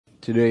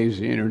Today is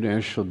the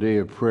International Day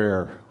of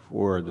Prayer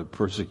for the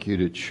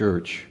Persecuted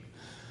Church,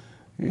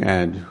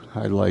 and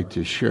I'd like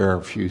to share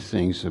a few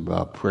things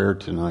about prayer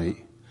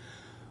tonight.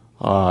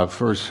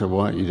 First, I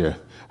want you to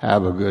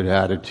have a good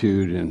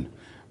attitude and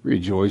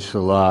rejoice a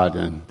lot,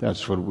 and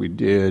that's what we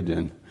did,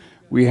 and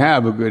we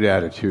have a good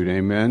attitude,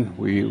 amen?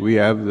 We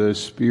have the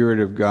Spirit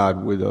of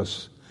God with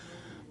us,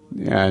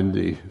 and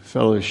the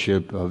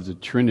fellowship of the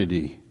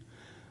Trinity,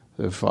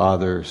 the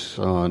Father,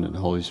 Son, and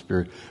Holy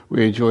Spirit.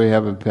 We enjoy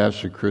having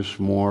Pastor Chris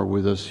Moore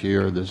with us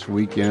here this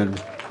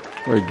weekend,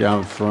 right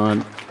down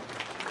front.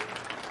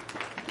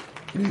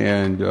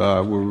 And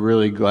we're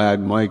really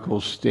glad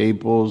Michael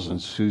Staples and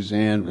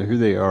Suzanne, here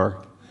they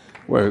are.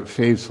 What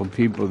faithful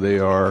people they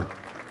are.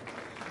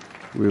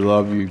 We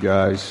love you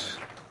guys.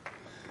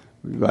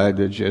 We're glad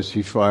that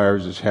Jesse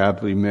Fires is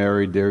happily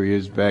married. There he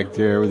is back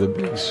there with a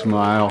big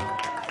smile.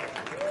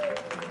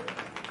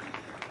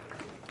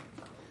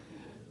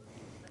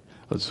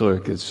 Let's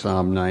look at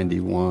Psalm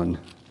 91,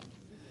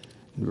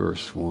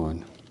 verse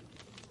 1.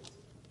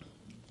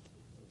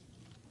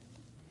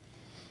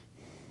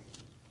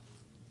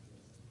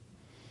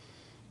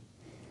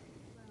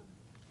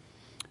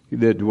 He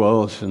that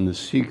dwelleth in the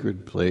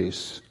secret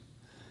place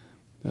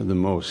of the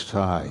Most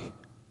High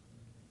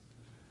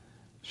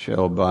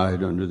shall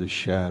abide under the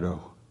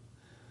shadow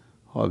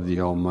of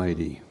the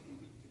Almighty.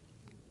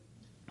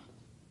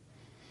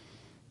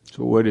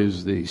 So what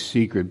is the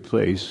secret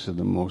place of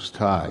the Most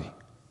High?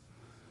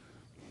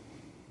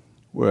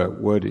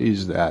 What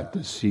is that,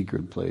 the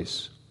secret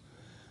place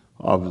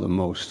of the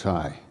Most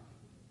High?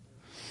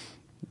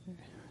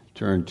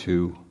 Turn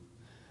to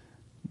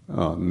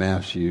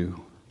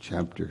Matthew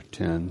chapter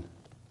 10.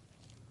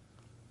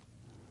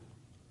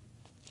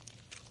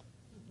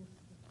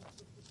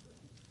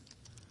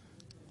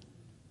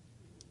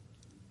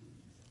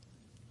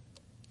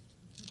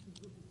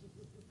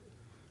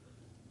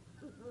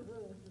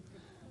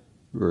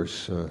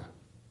 Verse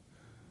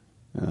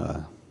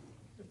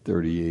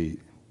 38.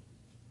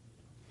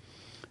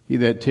 He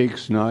that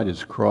takes not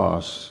his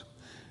cross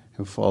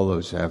and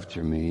follows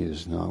after me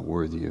is not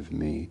worthy of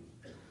me.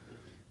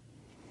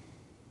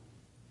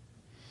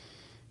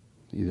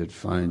 He that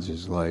finds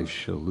his life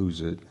shall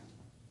lose it.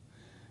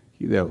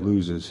 He that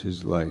loses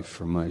his life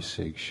for my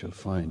sake shall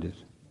find it.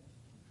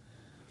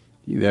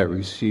 He that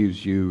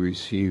receives you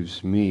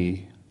receives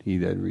me. He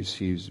that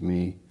receives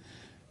me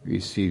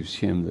receives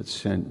him that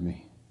sent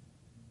me.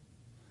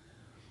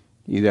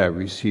 He that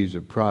receives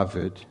a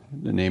prophet,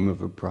 the name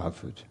of a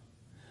prophet,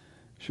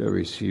 shall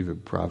receive a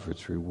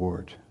prophet's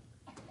reward.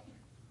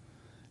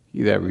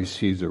 He that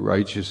receives a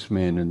righteous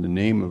man in the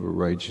name of a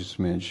righteous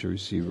man shall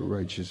receive a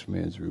righteous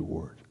man's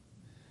reward.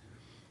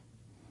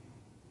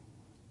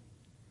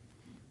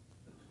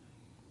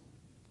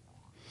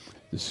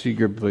 The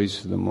secret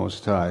place of the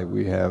Most High,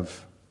 we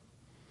have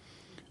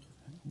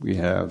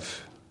the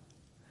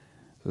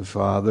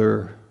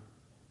Father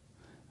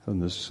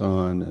and the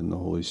Son and the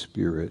Holy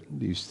Spirit.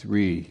 These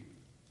three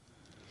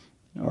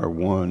are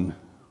one.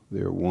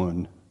 They're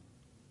one.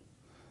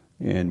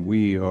 And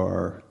we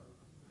are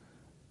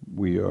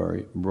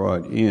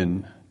brought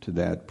in to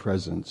that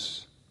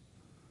presence,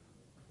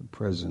 the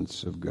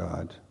presence of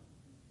God,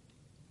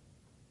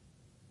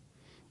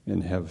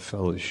 and have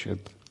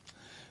fellowship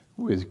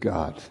with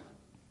God.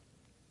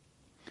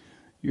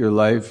 Your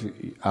life,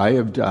 I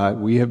have died,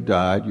 we have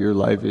died, your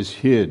life is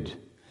hid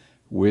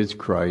with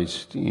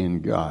Christ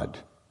in God.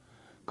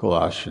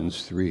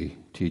 Colossians 3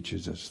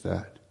 teaches us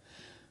that.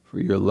 For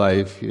your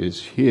life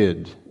is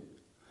hid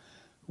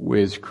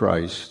with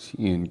Christ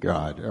in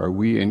God. Are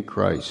we in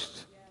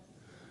Christ?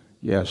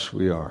 Yes,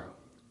 we are.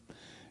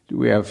 Do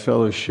we have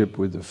fellowship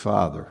with the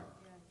Father?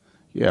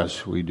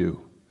 Yes, we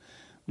do.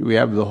 Do we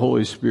have the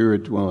Holy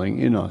Spirit dwelling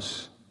in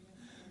us?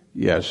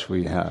 Yes,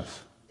 we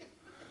have.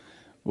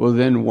 Well,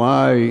 then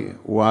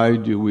why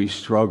do we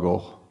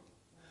struggle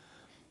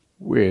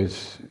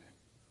with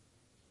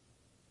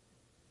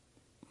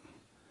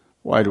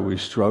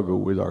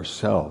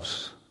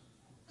ourselves?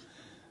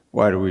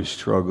 Why do we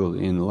struggle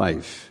in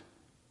life?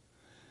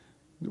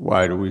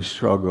 Why do we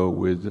struggle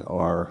with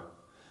our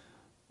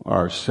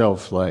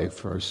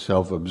self-life, our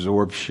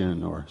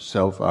self-absorption, or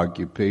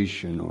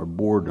self-occupation, or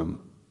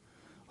boredom?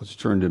 Let's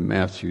turn to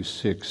Matthew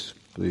 6,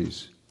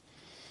 please.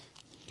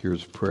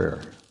 Here's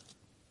prayer.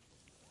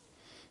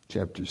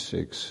 Chapter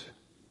 6,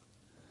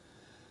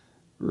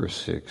 verse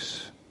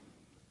 6.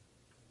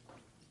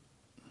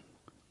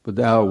 But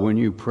thou, when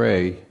you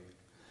pray,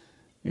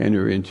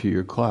 enter into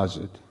your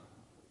closet.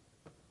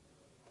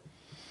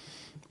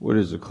 What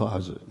is a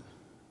closet?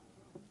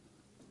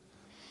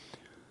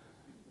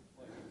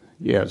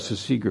 Yeah, it's a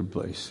secret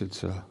place.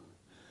 It's a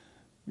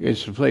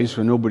place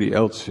where nobody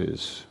else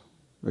is.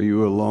 Are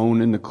you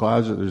alone in the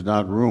closet? There's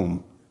not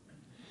room.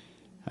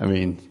 I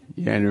mean,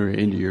 you enter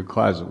into your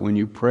closet. When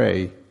you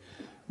pray,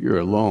 you're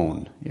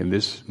alone. And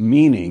the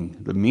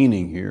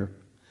meaning here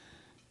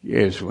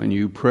is when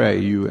you pray,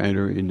 you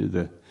enter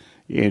into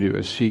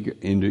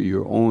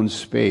your own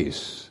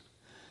space.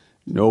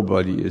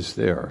 Nobody is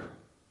there.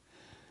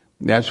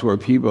 That's where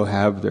people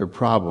have their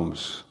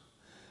problems.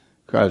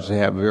 because they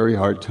have a very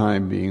hard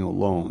time being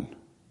alone.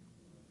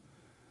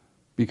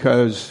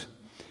 Because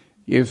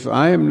if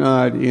I am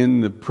not in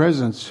the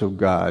presence of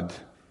God,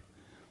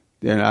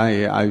 then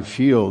I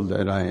feel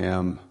that I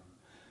am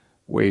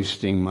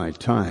wasting my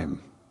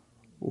time,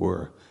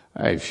 or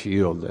I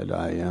feel that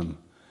I am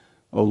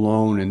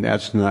alone, and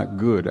that's not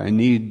good. I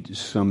need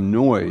some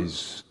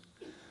noise,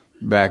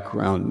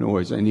 background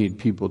noise. I need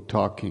people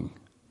talking.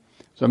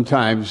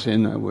 Sometimes,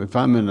 if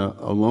I'm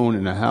alone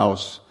in a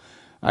house,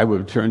 I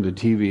would turn the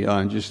TV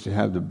on just to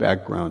have the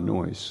background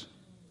noise,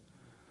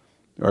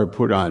 or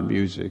put on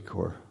music,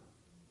 or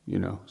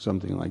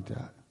something like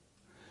that.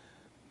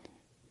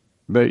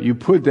 But you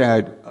put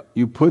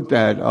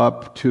that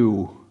up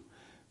to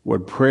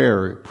what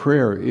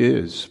prayer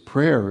is.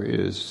 Prayer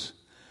is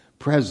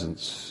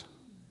presence.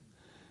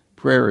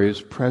 Prayer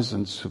is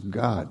presence of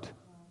God.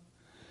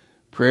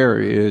 Prayer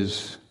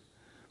is,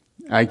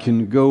 I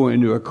can go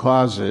into a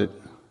closet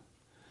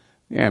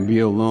and be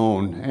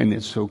alone, and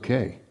it's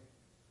okay.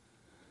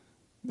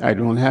 I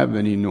don't have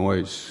any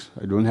noise.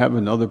 I don't have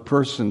another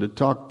person to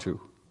talk to.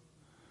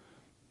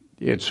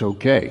 It's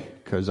okay,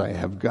 because I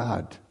have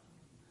God.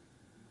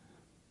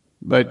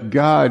 But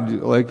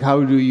God,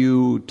 how do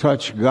you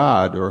touch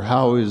God? Or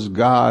how is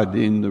God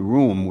in the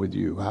room with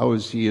you? How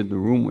is He in the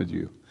room with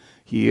you?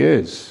 He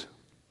is.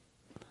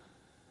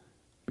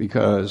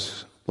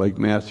 Because, like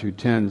Matthew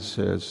 10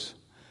 says,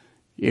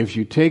 if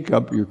you take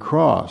up your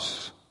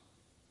cross,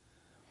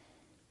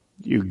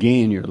 you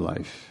gain your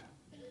life.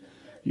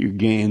 You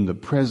gain the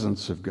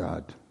presence of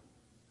God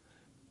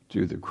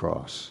through the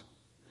cross.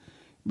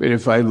 But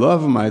if I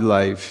love my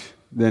life,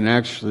 then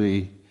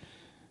actually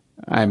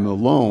I'm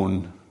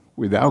alone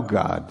without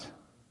God.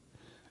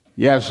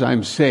 Yes,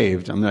 I'm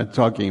saved. I'm not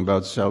talking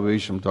about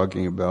salvation. I'm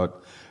talking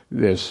about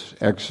this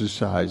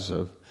exercise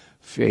of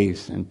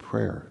faith and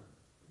prayer.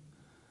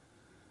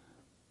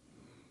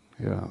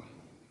 Yeah.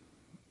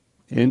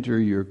 Enter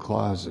your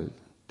closet.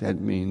 That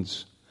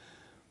means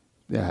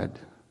that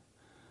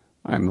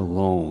I'm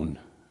alone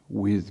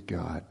with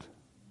God.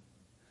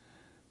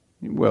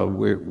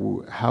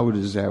 Well, how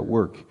does that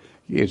work?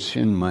 It's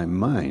in my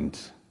mind.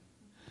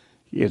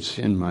 It's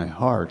in my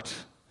heart.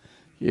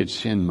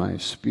 It's in my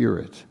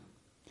spirit.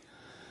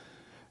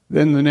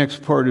 Then the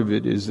next part of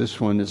it is this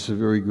one. It's a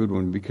very good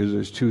one because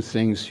there's two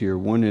things here.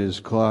 One is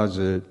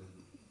closet,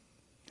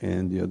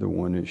 and the other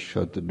one is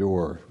shut the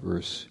door,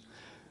 verse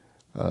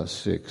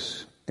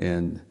 6.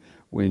 And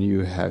when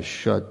you have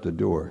shut the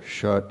door,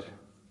 shut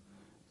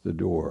the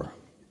door.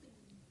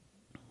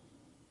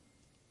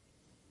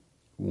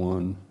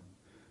 1,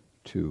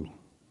 2.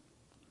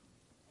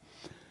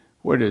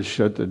 What does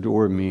shut the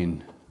door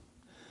mean?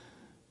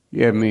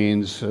 Yeah, it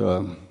means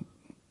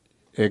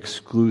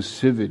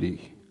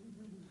exclusivity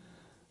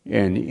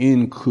and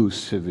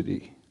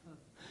inclusivity.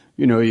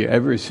 You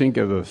ever think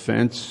of a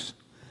fence?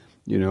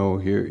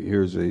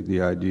 Here's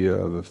the idea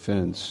of a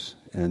fence.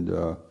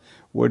 And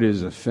what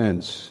is a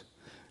fence?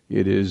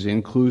 It is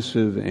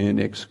inclusive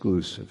and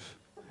exclusive,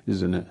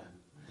 isn't it?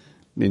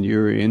 Then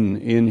you're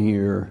in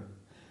here,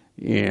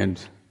 and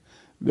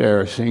there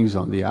are things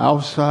on the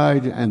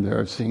outside and there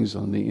are things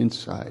on the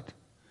inside.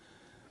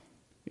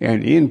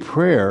 And in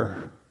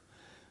prayer,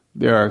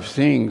 there are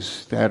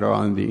things that are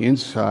on the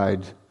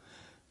inside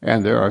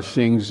and there are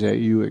things that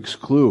you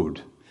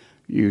exclude.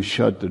 You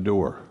shut the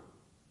door.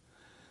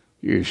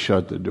 You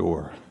shut the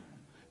door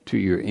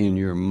in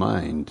your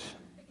mind.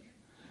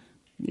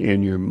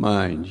 In your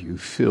mind, you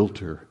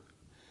filter.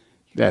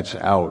 That's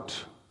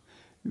out.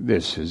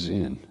 This is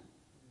in.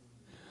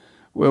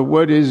 Well,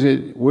 what is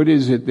it? What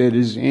is it that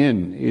is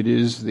in? It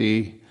is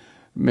the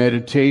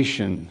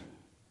meditation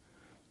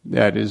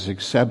that is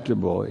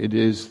acceptable. It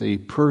is the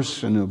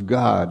person of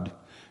God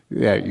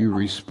that you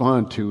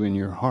respond to in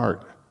your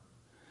heart.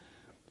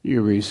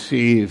 You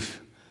receive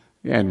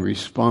and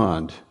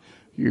respond.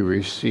 You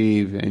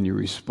receive and you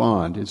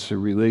respond. It's a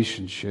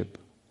relationship.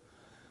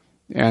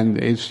 And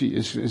it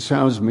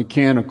sounds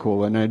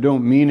mechanical, and I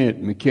don't mean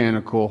it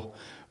mechanical,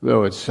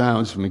 though it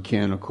sounds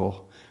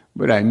mechanical,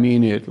 but I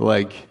mean it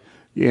like,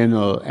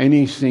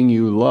 anything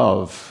you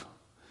love.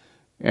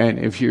 And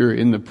if you're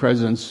in the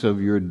presence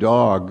of your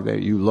dog,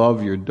 that you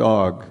love your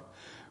dog,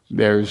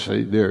 there's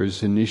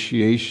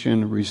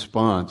initiation,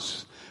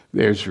 response,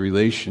 there's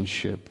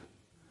relationship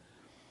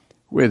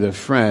with a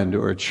friend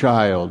or a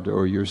child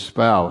or your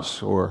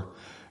spouse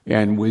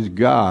and with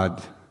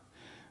God.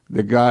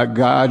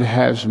 God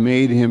has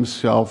made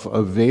himself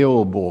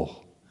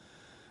available,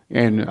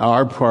 and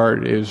our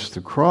part is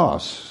the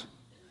cross.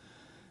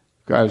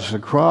 Because the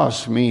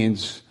cross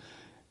means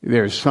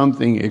there's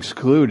something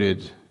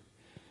excluded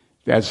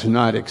that's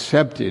not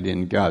accepted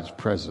in God's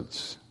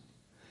presence.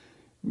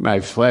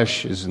 My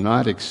flesh is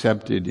not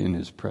accepted in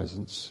his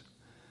presence.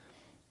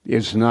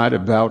 It's not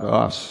about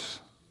us.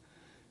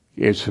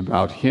 It's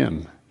about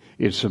him.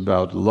 It's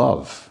about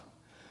love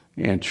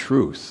and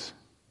truth.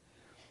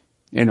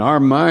 And our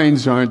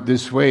minds aren't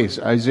this way.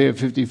 Isaiah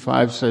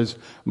 55 says,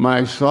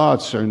 my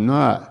thoughts are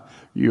not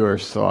your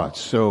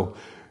thoughts. So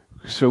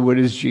what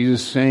is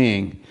Jesus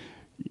saying?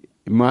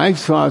 My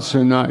thoughts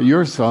are not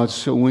your thoughts,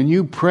 so when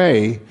you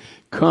pray,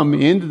 come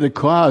into the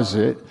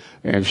closet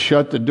and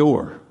shut the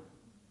door.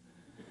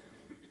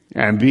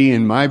 And be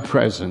in my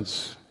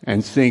presence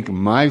and think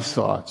my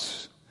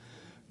thoughts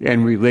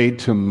and relate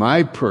to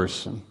my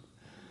person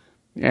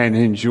and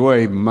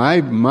enjoy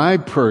my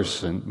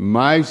person,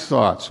 my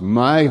thoughts,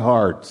 my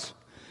heart,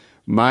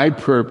 my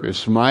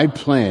purpose, my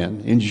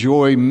plan.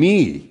 Enjoy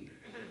me,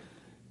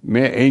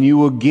 and you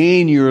will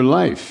gain your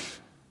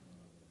life.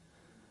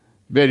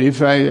 But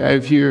if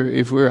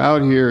we're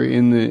out here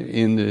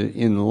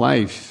in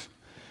life,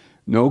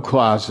 no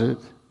closet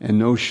and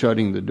no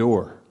shutting the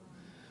door,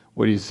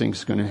 what do you think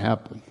is going to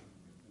happen?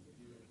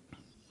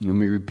 Let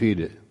me repeat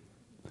it.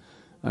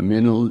 I'm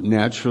in a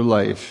natural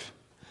life.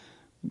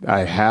 I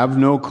have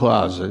no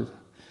closet,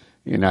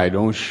 and I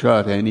don't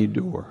shut any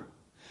door.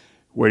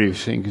 What do you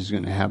think is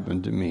going to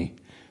happen to me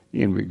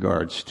in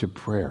regards to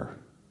prayer?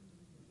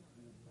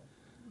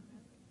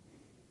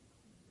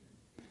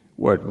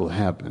 What will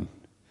happen?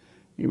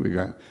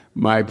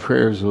 My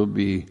prayers will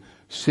be,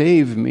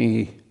 save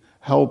me,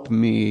 help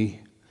me,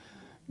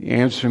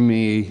 answer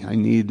me. I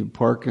need a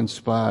parking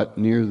spot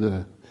I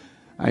need,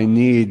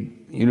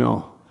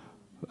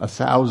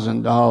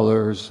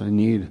 $1,000. I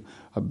need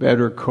a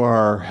better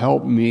car.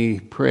 Help me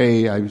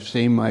pray. I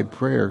say my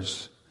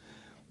prayers.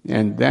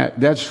 And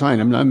that's fine.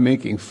 I'm not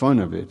making fun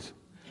of it.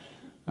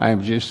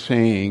 I'm just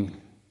saying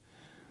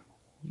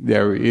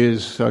there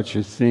is such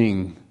a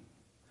thing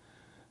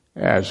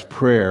as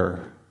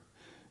prayer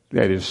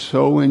that is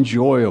so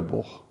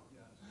enjoyable,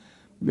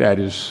 that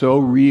is so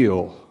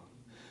real,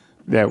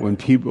 that when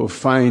people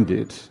find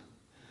it,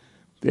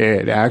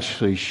 it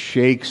actually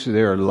shakes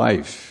their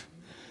life,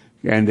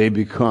 and they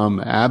become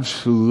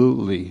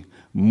absolutely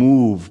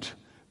moved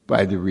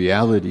by the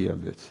reality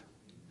of it.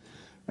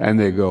 And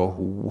they go,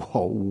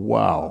 whoa,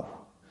 wow,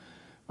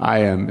 I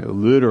am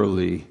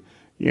literally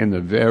in the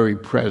very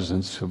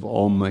presence of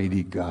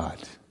Almighty God,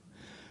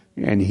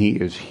 and He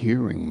is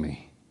hearing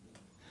me.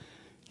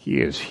 He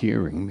is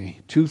hearing me.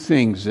 Two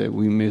things that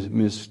we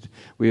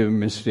have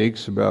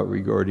mistakes about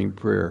regarding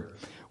prayer.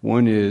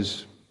 One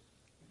is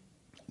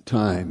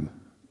time.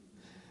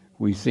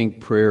 We think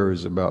prayer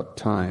is about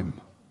time.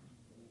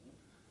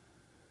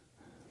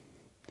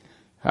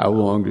 How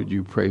long did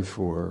you pray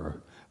for?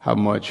 Or how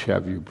much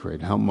have you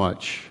prayed? How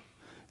much?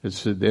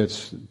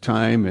 That's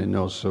time and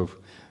also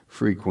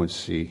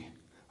frequency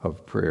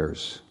of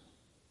prayers.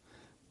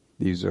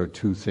 These are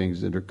two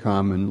things that are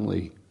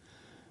commonly,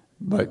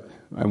 but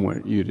I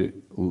want you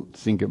to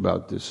think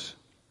about this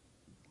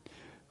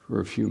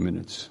for a few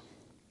minutes.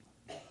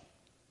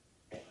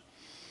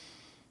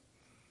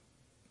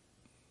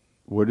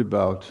 What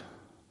about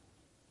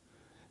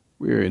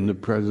we're in the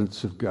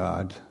presence of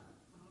God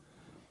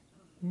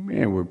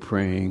and we're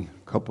praying?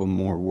 A couple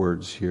more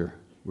words here.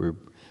 We'll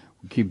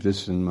keep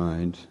this in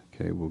mind.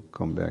 Okay, we'll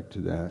come back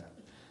to that.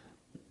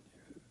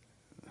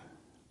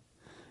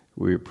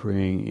 We're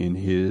praying in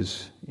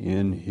His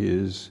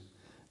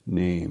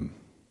name.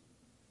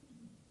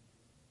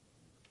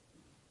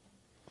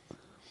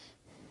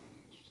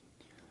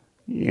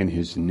 In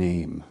His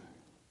name.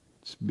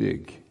 It's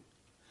big.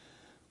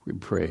 We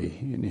pray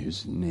in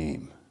His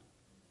name.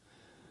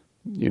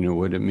 You know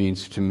what it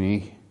means to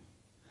me?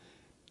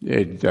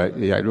 I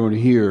don't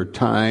hear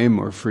time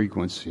or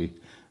frequency.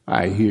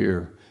 I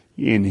hear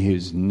in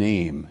His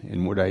name.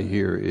 And what I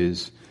hear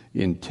is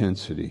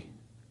intensity.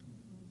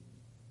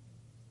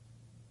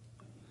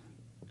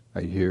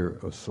 I hear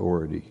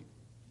authority.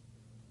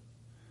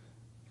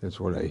 That's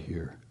what I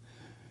hear.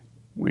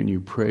 When you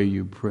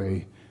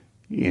pray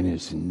in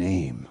His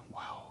name.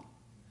 Wow.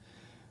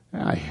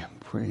 I am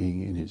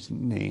praying in His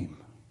name.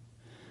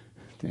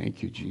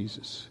 Thank you,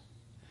 Jesus.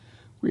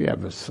 We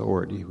have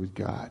authority with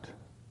God.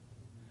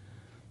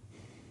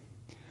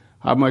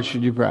 How much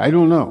should you pray? I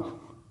don't know.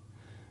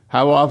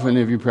 How often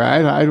have you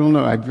prayed? I don't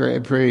know. I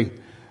pray.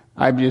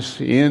 I'm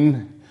just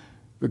in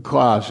the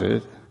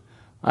closet.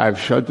 I've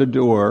shut the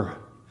door.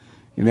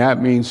 And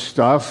that means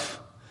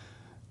stuff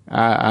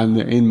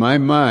in my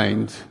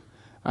mind.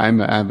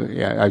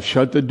 I've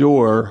shut the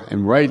door,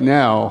 and right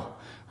now,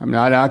 I'm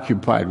not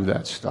occupied with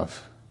that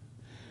stuff.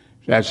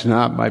 That's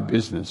not my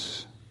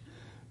business.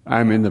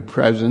 I'm in the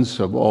presence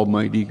of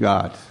Almighty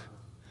God,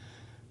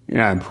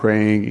 and I'm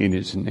praying in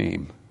His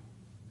name.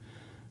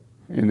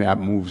 And that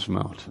moves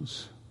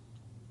mountains.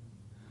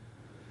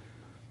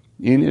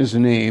 In His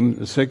name,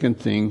 the second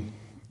thing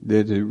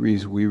that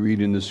we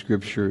read in the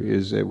Scripture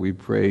is that we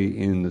pray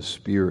in the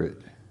Spirit.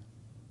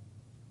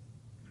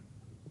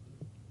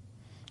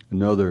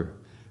 Another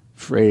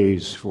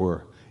phrase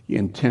for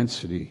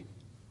intensity.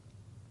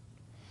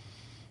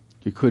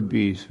 It could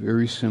be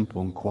very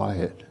simple and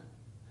quiet,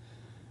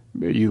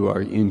 but you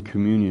are in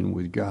communion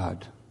with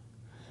God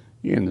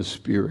in the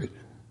Spirit,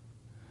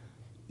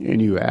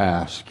 and you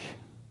ask,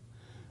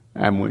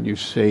 and when you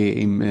say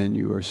amen,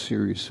 you are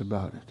serious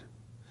about it.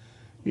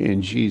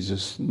 In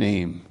Jesus'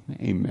 name,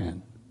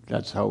 amen.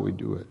 That's how we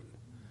do it.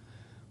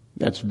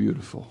 That's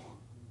beautiful.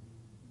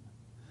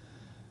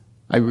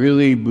 I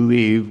really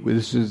believe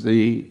this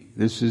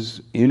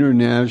is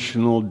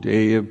International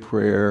Day of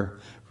Prayer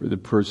for the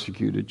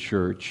Persecuted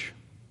Church.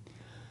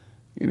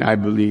 And I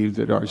believe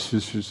that our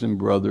sisters and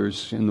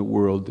brothers in the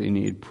world, they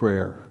need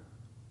prayer.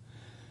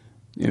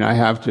 And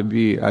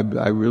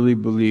I really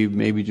believe,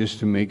 maybe just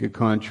to make a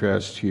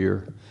contrast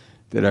here,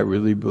 that I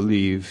really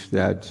believe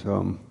that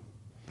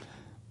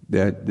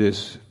that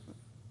this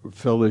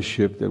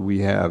fellowship that we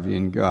have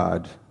in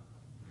God,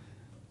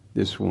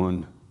 this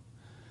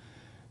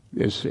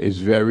is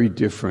very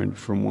different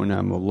from when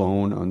I'm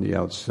alone on the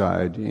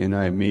outside and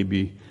I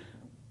maybe,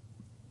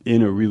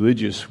 in a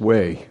religious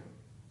way,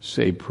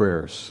 say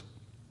prayers.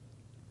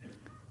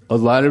 A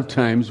lot of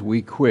times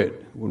we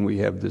quit when we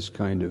have this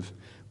kind of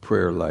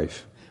prayer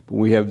life. But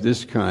when we have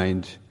this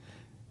kind,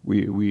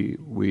 we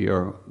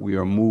are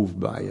moved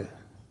by it.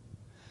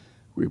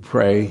 We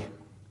pray,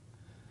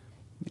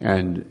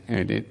 and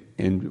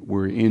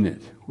we're in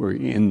it. We're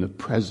in the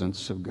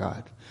presence of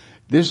God.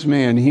 This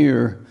man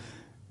here,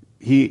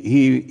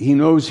 he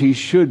knows he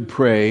should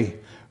pray,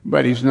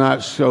 but he's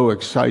not so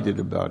excited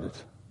about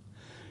it.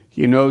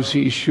 He knows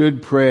he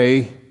should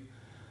pray,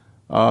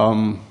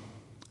 but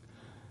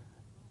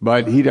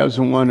he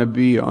doesn't want to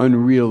be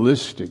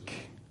unrealistic.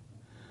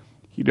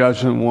 He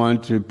doesn't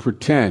want to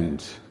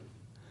pretend.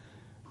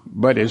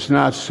 But it's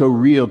not so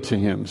real to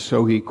him,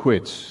 so he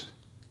quits.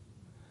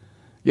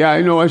 Yeah,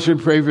 I know I should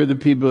pray for the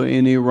people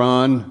in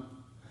Iran,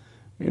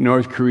 in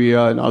North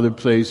Korea, and other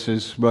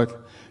places, but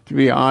to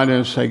be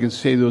honest, I can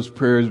say those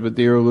prayers, but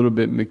they are a little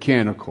bit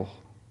mechanical.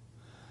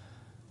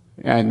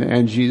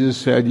 And Jesus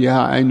said,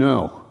 yeah, I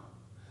know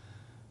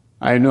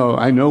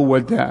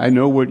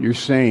what you're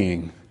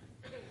saying.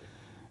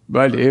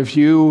 But if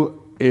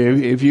you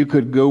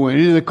could go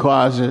into the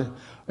closet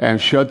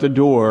and shut the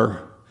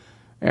door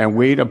and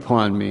wait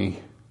upon me,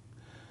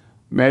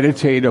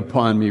 meditate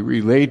upon me,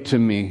 relate to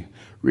me,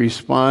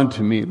 respond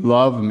to me,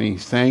 love me,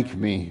 thank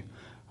me,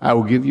 I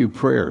will give you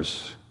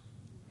prayers.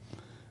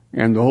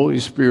 And the Holy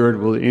Spirit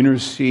will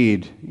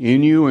intercede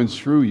in you and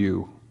through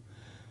you.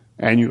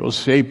 And you will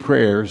say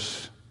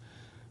prayers.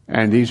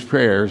 And these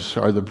prayers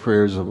are the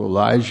prayers of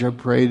Elijah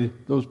prayed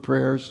those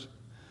prayers.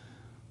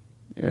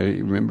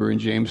 You remember in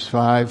James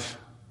 5?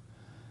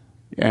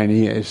 And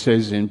it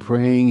says in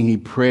praying he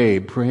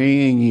prayed.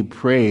 Praying he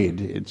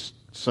prayed. It's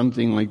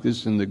something like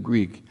this in the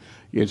Greek.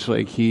 It's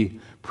like he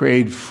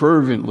prayed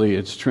fervently.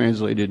 It's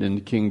translated in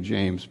the King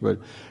James. But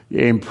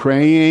in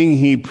praying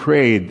he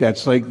prayed.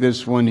 That's like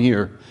this one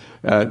here.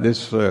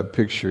 This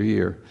picture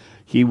here.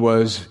 He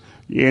was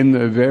in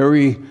the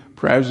very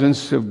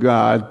presence of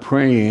God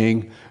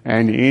praying.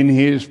 And in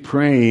his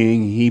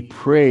praying he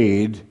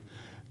prayed.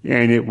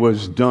 And it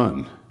was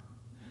done.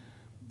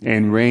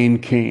 And rain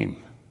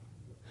came.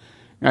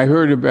 I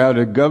heard about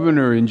a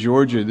governor in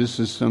Georgia. This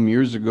is some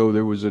years ago.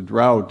 There was a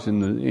drought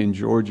in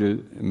Georgia,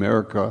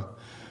 America,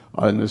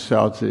 in the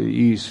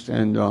southeast,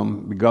 and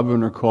the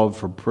governor called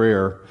for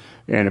prayer,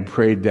 and it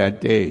prayed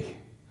that day.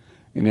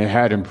 And it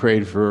hadn't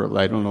prayed for,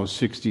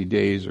 60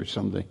 days or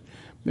something.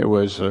 There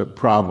was a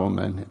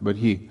problem, but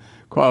he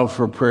called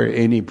for prayer,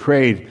 and he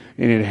prayed,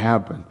 and it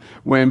happened.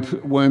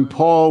 When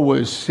Paul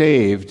was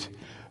saved,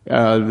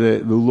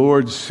 the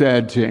Lord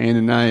said to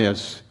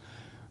Ananias,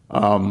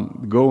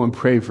 go and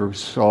pray for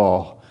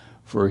Saul,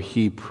 for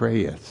he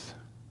prayeth.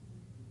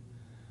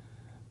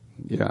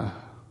 Yeah.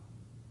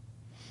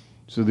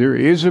 So there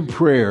is a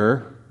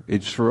prayer.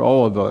 It's for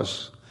all of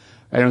us.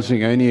 I don't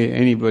think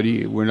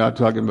anybody, we're not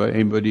talking about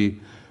anybody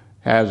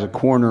has a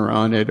corner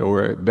on it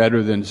or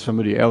better than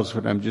somebody else,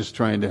 but I'm just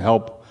trying to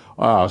help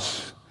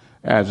us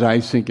as I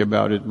think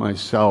about it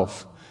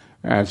myself,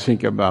 and I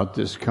think about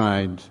this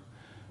kind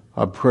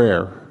of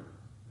prayer,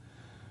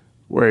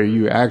 where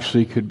you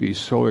actually could be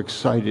so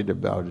excited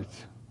about it.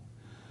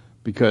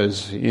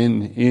 Because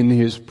in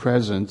his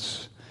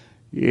presence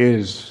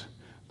is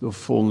the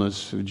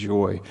fullness of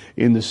joy.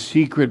 In the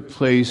secret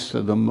place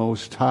of the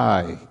Most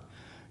High,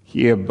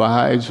 he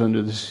abides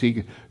under the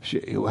secret.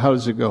 How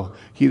does it go?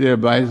 He that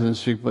abides in the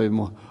secret place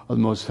of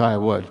the Most High,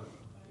 what?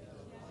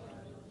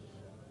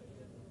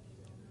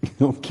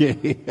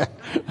 Okay,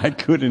 I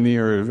couldn't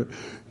hear it.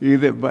 He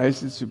that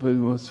abides in the secret place of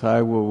the Most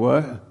High will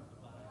what?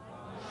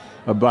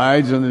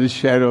 Abides under the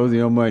shadow of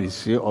the Almighty.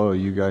 See, oh,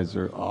 you guys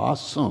are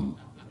awesome.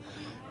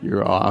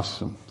 You're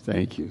awesome.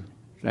 Thank you.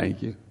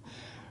 Thank you.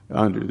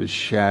 Under the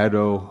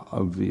shadow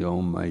of the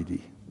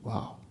Almighty.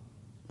 Wow.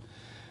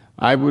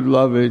 I would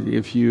love it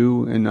if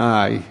you and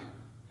I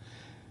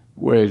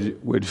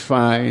would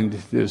find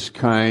this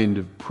kind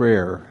of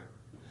prayer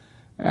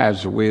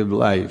as a way of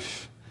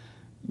life.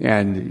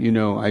 And,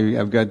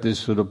 I've got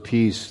this little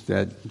piece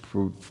that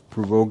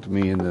provoked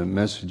me in the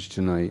message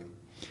tonight.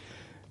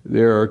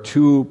 There are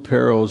two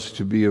perils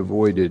to be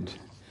avoided.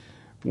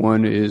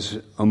 One is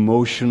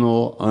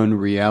emotional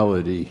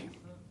unreality.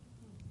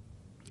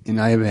 And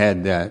I have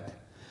had that.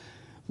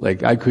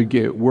 Like I could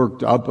get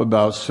worked up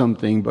about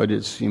something, but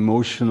it's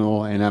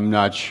emotional and I'm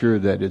not sure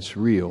that it's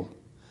real.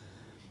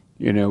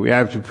 We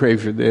have to pray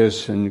for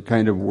this and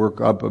kind of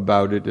work up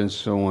about it and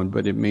so on,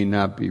 but it may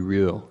not be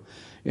real.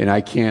 And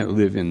I can't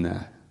live in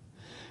that.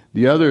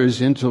 The other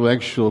is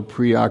intellectual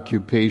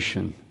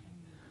preoccupation.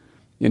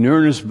 An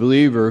earnest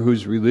believer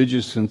whose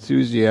religious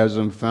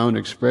enthusiasm found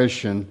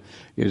expression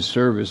in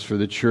service for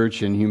the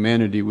church and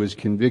humanity was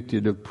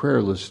convicted of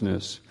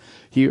prayerlessness.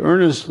 He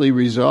earnestly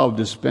resolved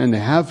to spend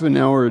half an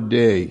hour a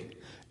day,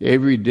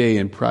 every day,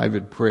 in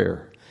private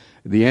prayer.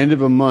 At the end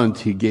of a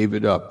month, he gave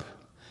it up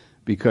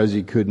because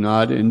he could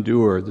not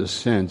endure the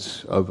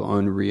sense of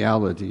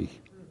unreality.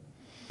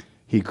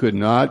 He could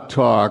not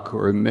talk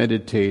or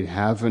meditate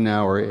half an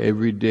hour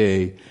every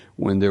day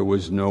when there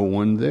was no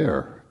one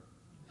there.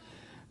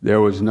 There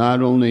was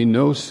not only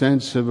no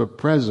sense of a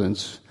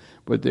presence,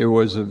 but there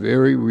was a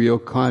very real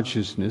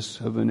consciousness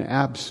of an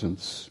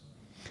absence.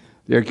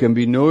 There can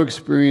be no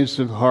experience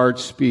of heart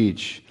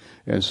speech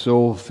and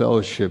soul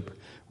fellowship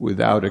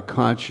without a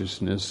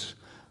consciousness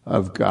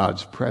of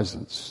God's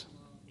presence.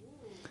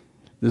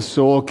 The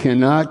soul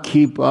cannot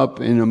keep up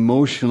an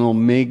emotional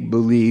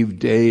make-believe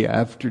day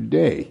after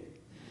day.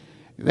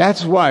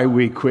 That's why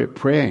we quit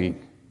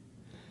praying.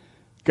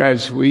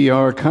 Guys, we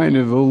are kind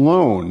of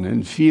alone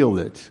and feel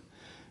it.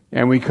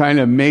 And we kind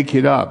of make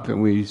it up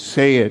and we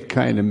say it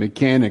kind of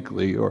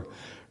mechanically, or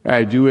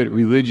I do it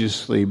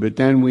religiously, but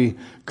then we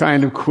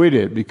kind of quit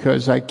it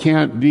because I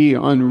can't be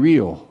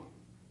unreal.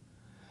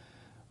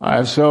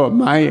 So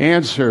my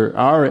answer,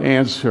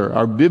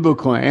 our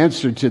biblical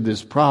answer to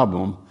this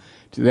problem,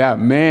 to that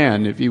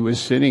man, if he was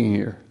sitting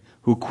here,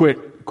 who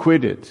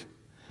quit it,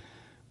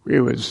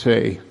 we would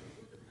say,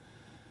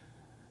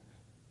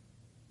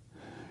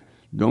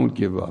 don't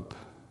give up,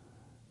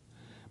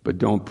 but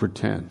don't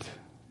pretend.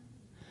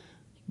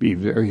 Be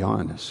very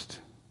honest.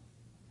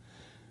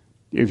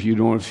 If you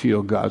don't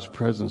feel God's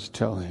presence,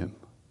 tell him.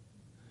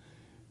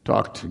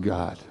 Talk to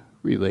God.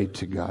 Relate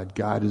to God.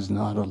 God is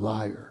not a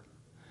liar.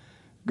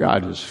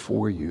 God is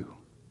for you.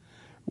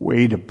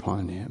 Wait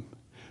upon him.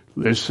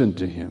 Listen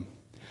to him.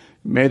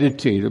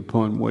 Meditate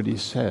upon what he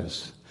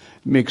says.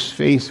 Mix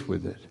faith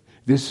with it.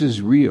 This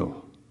is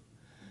real.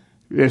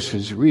 This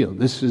is real.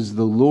 This is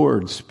the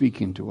Lord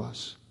speaking to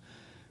us.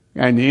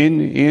 And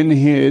in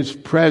his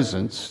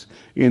presence,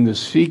 in the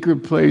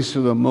secret place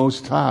of the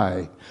Most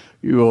High,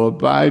 you will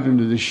abide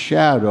under the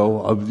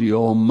shadow of the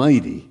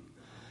Almighty.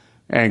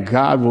 And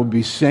God will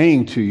be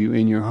saying to you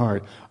in your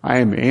heart, I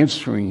am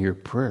answering your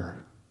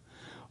prayer.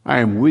 I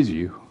am with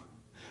you.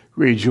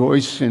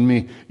 Rejoice in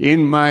me.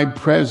 In my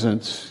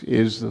presence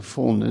is the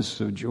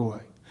fullness of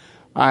joy.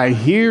 I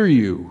hear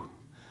you.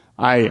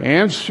 I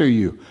answer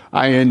you.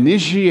 I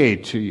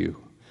initiate to you.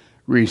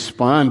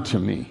 Respond to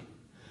me.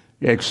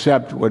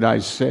 Accept what I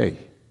say.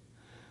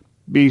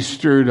 Be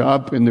stirred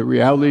up in the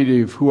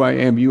reality of who I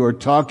am. You are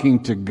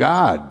talking to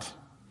God,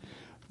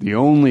 the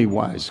only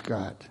wise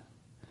God.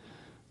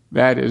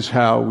 That is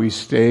how we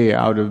stay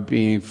out of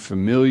being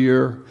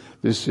familiar.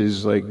 This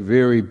is like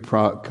very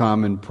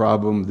common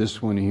problem.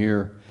 This one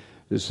here,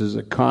 this is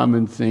a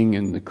common thing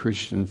in the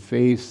Christian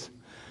faith,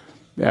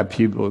 that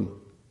people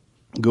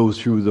go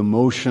through the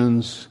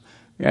motions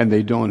and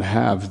they don't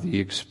have the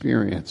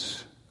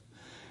experience.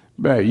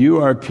 But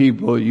you are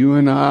people, you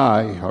and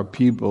I are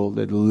people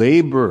that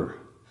labor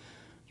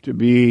to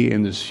be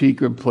in the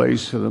secret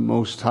place of the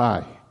Most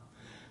High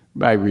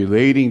by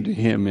relating to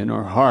him in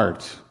our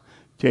heart,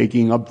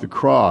 taking up the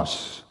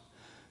cross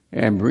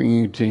and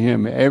bringing to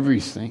him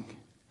everything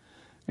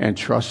and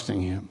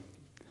trusting him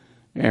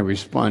and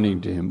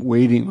responding to him,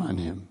 waiting on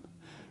him,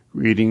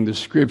 reading the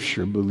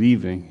scripture,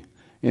 believing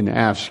and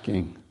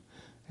asking.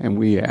 And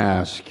we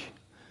ask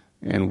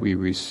and we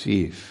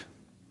receive.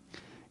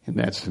 And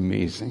that's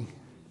amazing.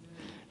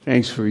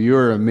 Thanks for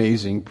your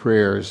amazing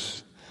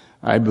prayers.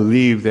 I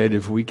believe that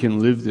if we can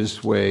live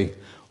this way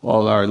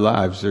all our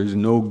lives, there's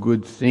no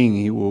good thing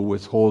he will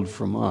withhold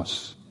from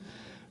us.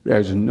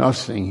 There's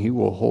nothing he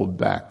will hold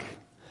back.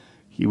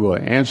 He will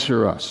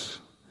answer us.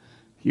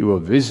 He will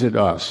visit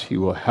us. He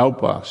will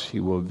help us. He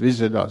will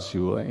visit us. He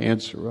will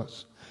answer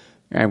us.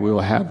 And we'll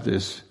have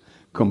this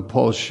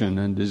compulsion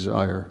and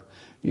desire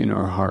in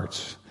our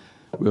hearts.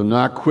 We'll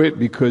not quit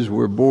because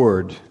we're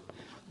bored.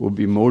 We'll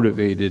be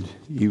motivated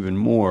even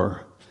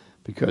more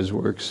because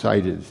we're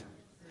excited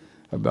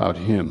about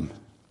him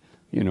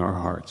in our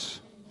hearts.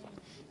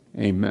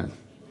 Amen.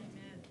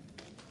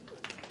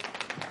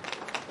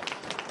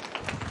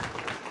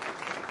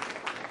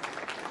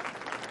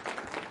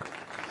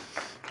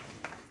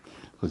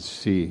 Let's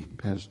see,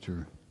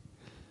 Pastor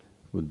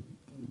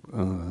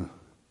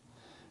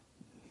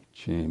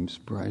James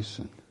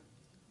Bryson.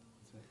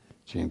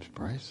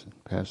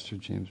 Pastor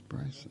James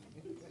Bryson.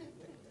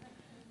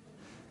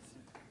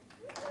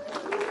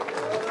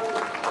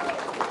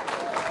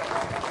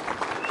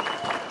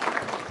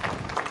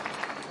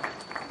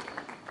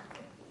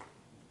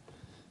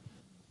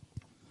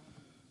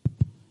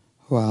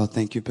 Wow,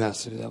 thank you,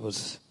 Pastor. That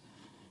was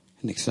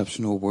an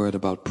exceptional word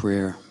about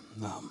prayer.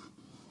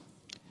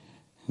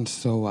 And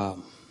so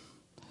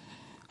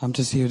I'm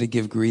just here to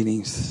give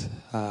greetings.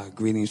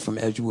 Greetings from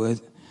Edgewood,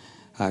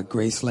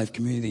 Grace Life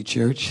Community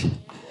Church.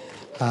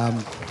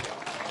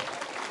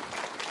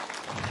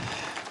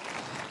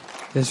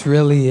 It's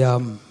really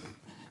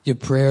your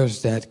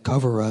prayers that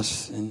cover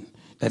us and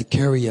that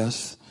carry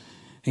us.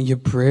 And your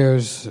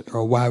prayers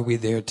are why we're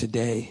there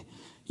today.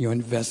 Your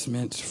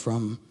investments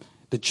from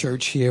the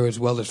church here as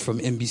well as from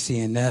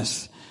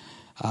NBCNS.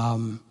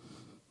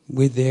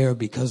 We're there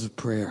because of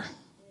prayer.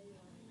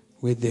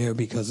 We're there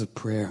because of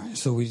prayer.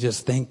 So we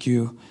just thank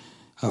you,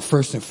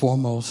 first and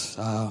foremost,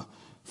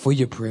 for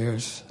your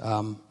prayers.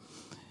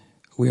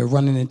 We are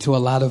running into a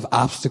lot of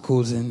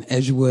obstacles in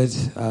Edgewood,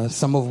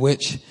 some of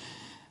which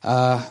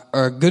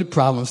are good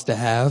problems to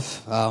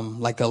have,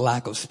 like a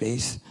lack of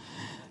space.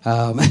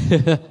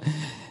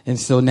 And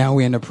so now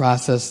we're in the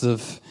process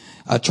of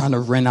trying to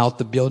rent out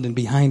the building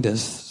behind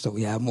us so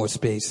we have more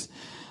space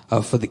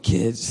for the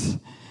kids,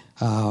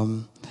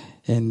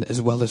 and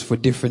as well as for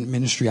different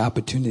ministry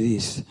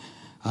opportunities.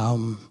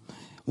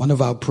 One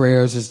of our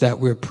prayers is that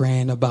we're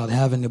praying about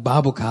having a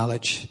Bible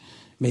college,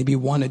 maybe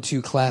 1 or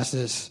 2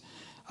 classes,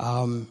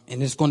 and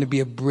it's going to be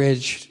a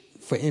bridge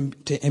to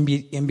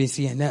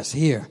NBCNS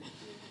here.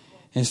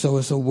 And so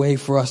it's a way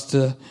for us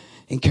to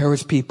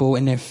encourage people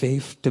in their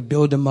faith, to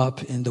build them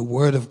up in the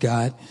Word of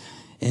God.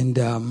 And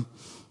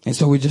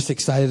so we're just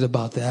excited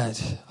about that.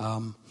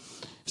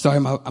 Sorry,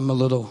 I'm a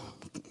little,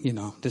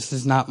 this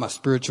is not my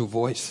spiritual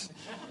voice.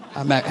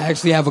 I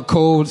actually have a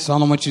cold, so I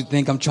don't want you to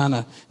think I'm trying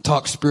to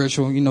talk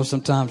spiritual.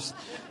 Sometimes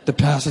the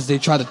pastors, they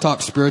try to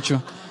talk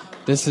spiritual.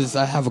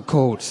 I have a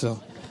cold, so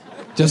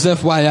just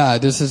FYI,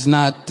 this is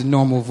not the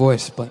normal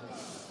voice, but,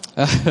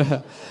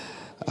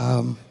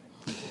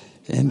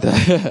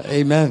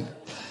 amen.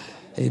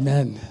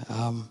 Amen.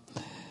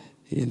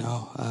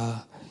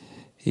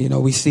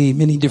 We see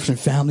many different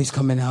families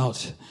coming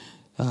out.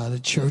 The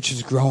church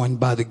is growing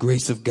by the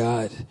grace of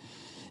God.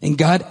 And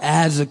God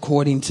adds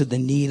according to the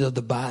need of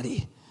the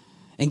body.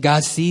 And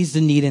God sees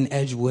the need in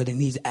Edgewood, and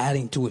he's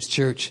adding to his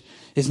church.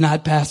 It's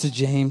not Pastor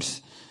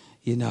James,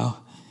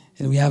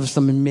 and we have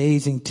some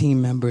amazing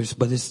team members,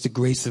 but it's the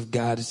grace of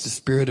God. It's the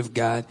Spirit of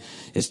God.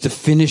 It's the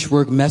finished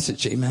work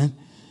message. Amen.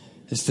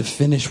 It's the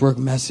finished work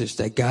message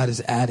that God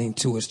is adding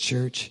to his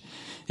church.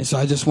 And so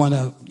I just want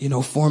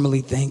to,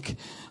 formally thank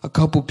a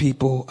couple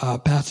people.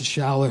 Pastor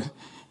Schaller,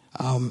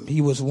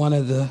 he was one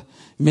of the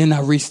men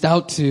I reached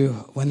out to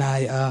when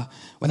I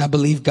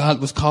believed God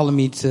was calling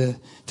me to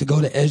go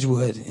to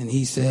Edgewood. And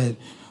he said,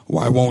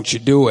 "Why won't you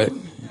do it?"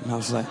 And I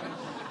was like,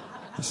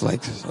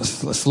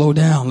 let's slow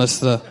down.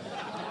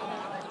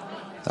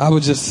 I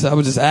was just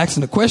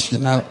asking a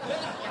question.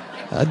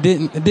 I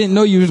didn't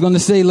know you was going to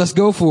say, "Let's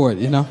go for it,"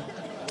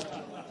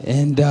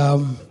 And,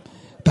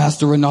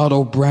 Pastor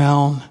Ronaldo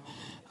Brown,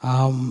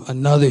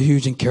 another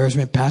huge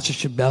encouragement, Pastor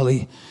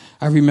Shabelli.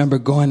 I remember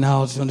going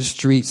out on the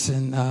streets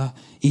in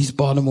East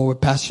Baltimore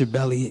with Pastor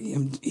Shabelli,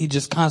 and he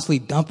just constantly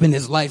dumping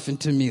his life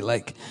into me,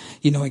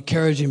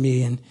 encouraging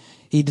me, and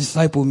he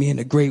discipled me in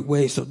a great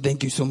way. So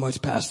thank you so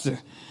much, Pastor.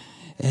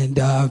 And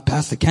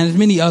Pastor Ken, there's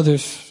many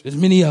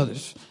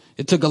others.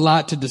 It took a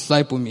lot to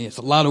disciple me. It's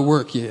a lot of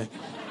work here.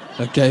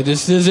 Okay,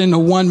 this isn't a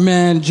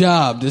one-man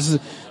job.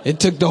 It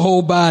took the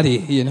whole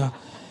body,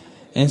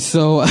 And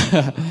so,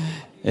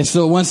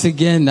 once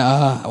again,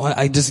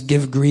 I just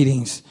give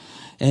greetings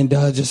and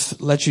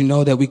just let you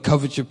know that we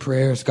covered your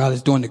prayers. God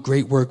is doing a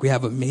great work. We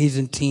have an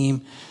amazing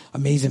team,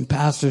 amazing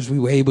pastors. We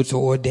were able to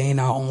ordain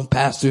our own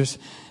pastors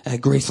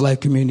at Grace Life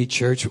Community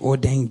Church,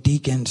 ordained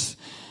deacons.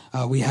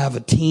 We have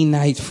a teen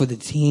night for the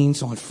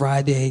teens on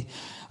Friday.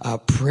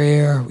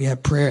 Prayer. We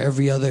have prayer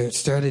every other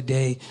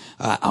Saturday,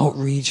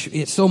 outreach.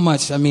 It's so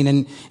much.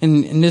 And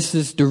this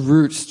is the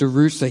roots. The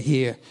roots are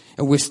here,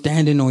 and we're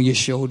standing on your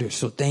shoulders.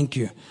 So thank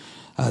you.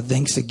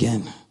 Thanks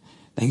again.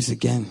 And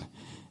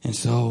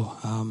so,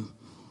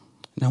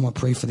 now I'm going to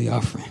pray for the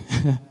offering.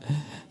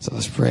 So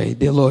let's pray.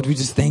 Dear Lord, we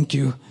just thank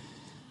you.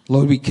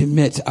 Lord, we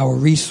commit our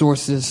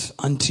resources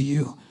unto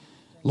you.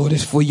 Lord,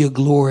 it's for your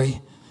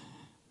glory.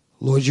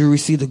 Lord, you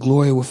receive the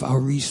glory with our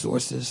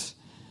resources.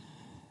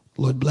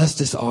 Lord, bless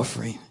this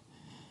offering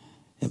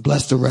and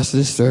bless the rest of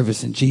this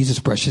service. In Jesus'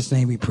 precious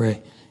name we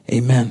pray.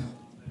 Amen.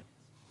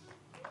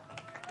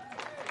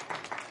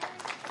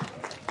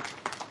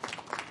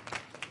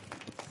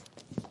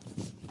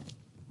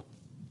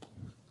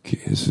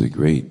 Okay, this is a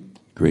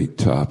great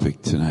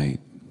topic tonight.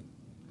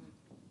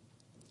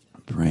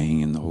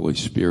 Praying in the Holy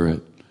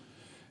Spirit.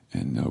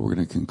 And we're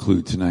going to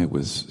conclude tonight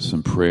with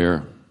some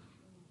prayer.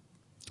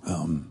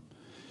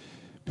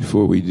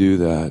 Before we do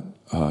that,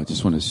 I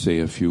just want to say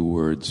a few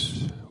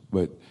words.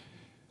 But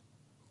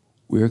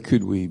where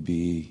could we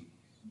be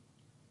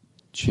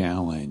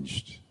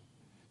challenged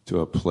to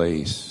a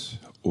place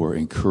or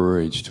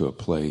encouraged to a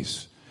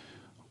place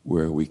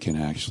where we can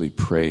actually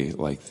pray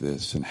like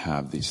this and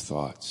have these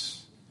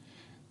thoughts?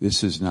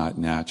 This is not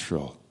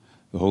natural.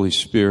 The Holy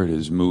Spirit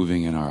is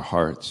moving in our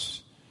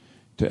hearts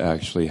to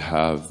actually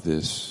have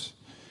this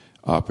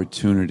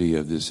opportunity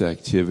of this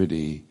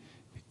activity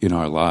in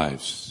our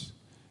lives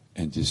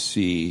and to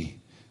see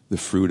the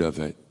fruit of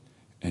it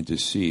and to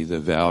see the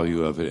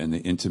value of it and the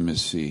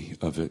intimacy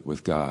of it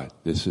with God.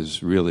 This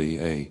is really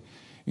a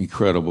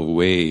incredible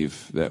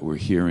wave that we're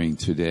hearing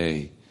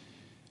today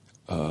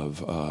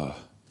of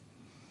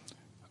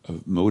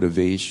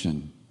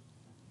motivation,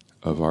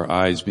 of our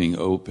eyes being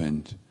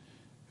opened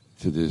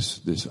to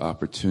this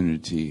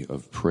opportunity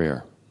of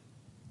prayer.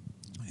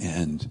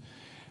 And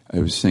I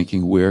was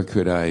thinking, where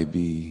could I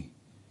be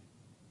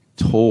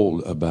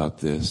told about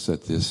this,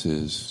 that this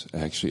is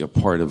actually a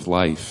part of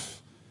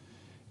life,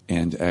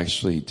 and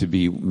actually to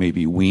be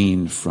maybe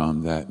weaned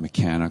from that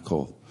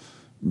mechanical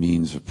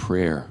means of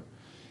prayer.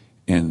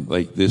 And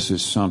like, this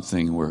is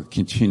something we're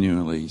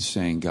continually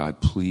saying, God,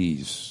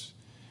 please,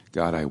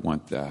 God, I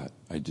want that.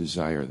 I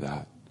desire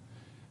that.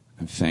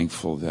 I'm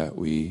thankful that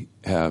we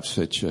have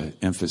such an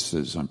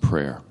emphasis on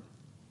prayer.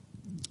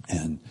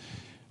 And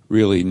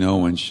really, no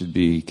one should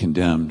be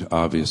condemned,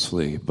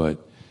 obviously,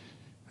 but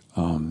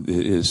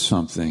it is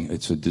something,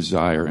 it's a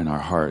desire in our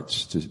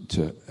hearts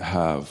to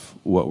have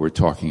what we're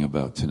talking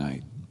about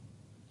tonight.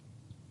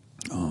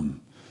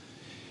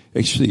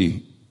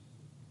 Actually,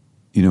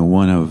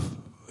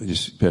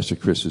 Pastor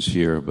Chris is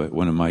here, but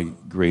one of my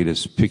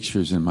greatest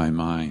pictures in my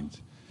mind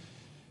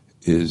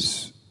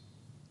is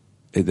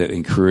that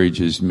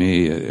encourages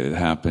me. It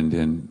happened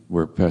in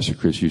where Pastor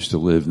Chris used to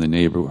live, in the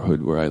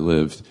neighborhood where I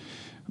lived,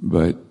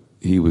 but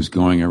he was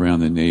going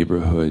around the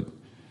neighborhood,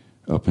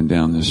 up and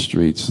down the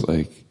streets,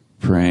 like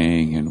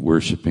praying and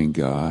worshiping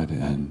God,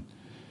 and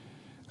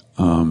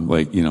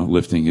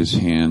lifting his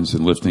hands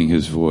and lifting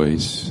his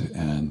voice,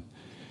 and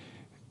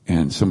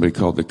somebody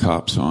called the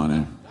cops on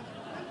him.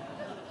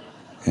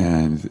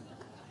 And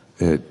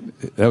that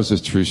was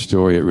a true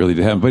story. It really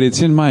did happen, but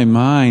it's in my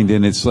mind,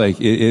 and it's like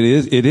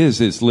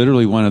it's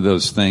literally one of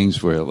those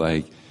things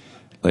where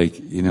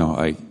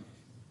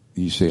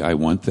you say, I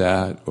want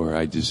that, or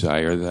I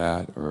desire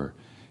that, or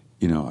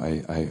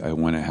I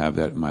want to have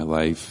that in my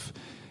life.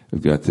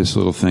 I've got this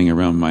little thing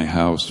around my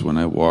house. When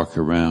I walk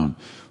around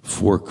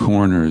 4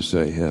 corners,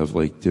 I have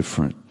like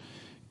different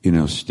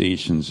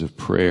stations of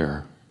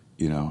prayer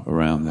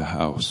around the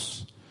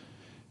house.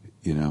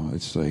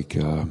 It's like,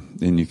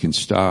 and you can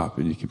stop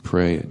and you can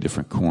pray at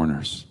different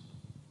corners.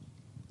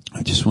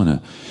 I just want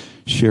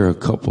to share a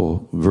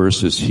couple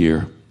verses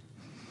here.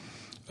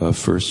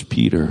 1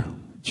 Peter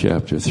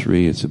chapter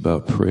 3, it's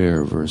about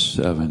prayer, verse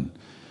 7.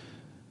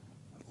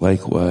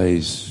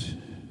 Likewise,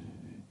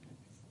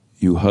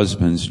 you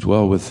husbands,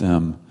 dwell with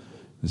them.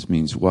 This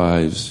means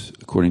wives,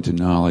 according to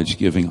knowledge,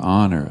 giving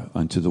honor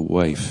unto the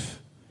wife,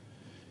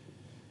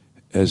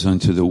 as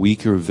unto the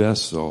weaker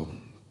vessel,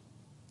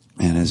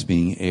 and as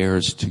being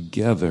heirs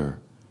together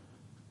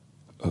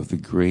of the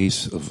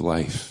grace of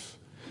life.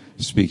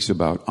 It speaks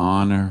about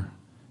honor.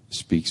 It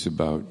speaks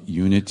about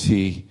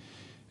unity.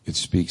 It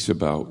speaks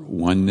about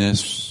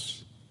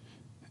oneness.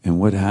 And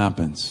what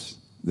happens?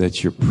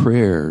 That your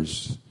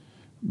prayers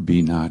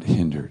be not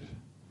hindered.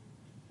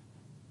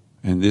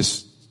 And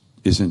this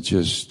isn't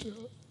just,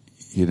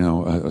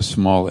 a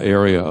small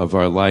area of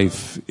our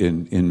life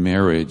in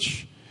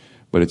marriage,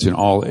 but it's in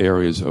all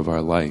areas of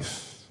our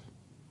life.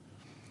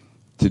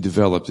 To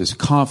develop this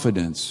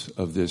confidence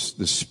of the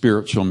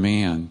spiritual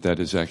man that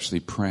is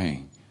actually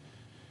praying.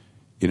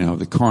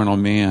 The carnal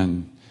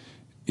man,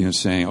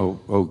 saying,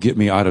 oh, get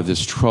me out of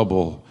this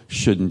trouble,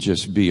 shouldn't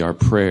just be our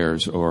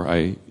prayers, or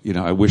I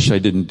wish I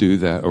didn't do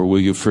that, or will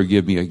you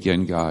forgive me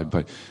again, God?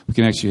 But we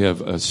can actually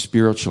have a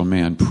spiritual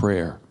man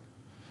prayer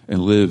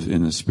and live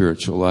in the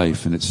spiritual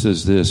life. And it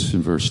says this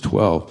in verse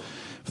 12,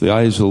 for the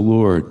eyes of the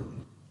Lord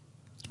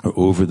are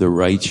over the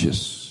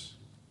righteous.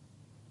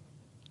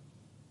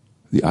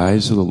 The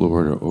eyes of the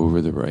Lord are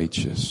over the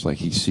righteous, like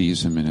he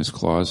sees them in his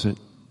closet.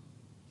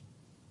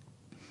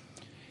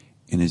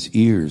 And his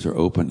ears are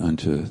open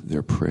unto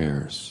their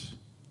prayers.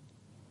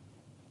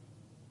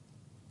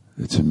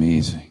 It's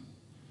amazing.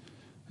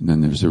 And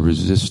then there's a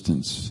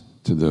resistance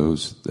to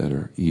those that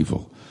are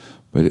evil.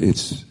 But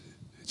it's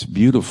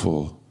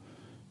beautiful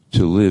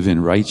to live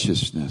in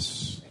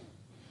righteousness,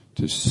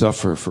 to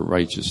suffer for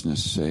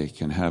righteousness' sake,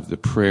 and have the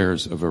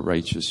prayers of a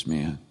righteous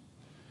man,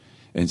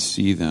 and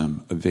see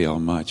them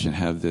avail much, and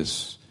have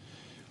this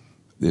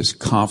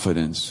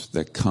confidence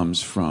that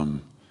comes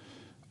from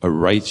a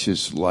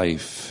righteous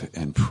life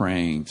and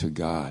praying to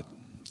God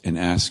and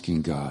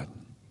asking God.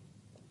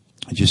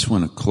 I just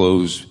want to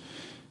close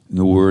in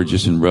the word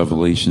just in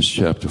Revelation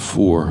chapter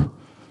 5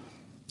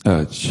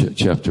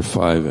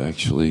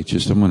 actually.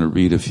 I'm going to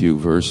read a few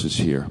verses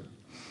here.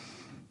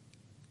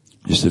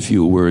 Just a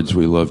few words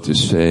we love to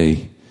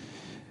say.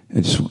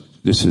 This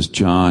is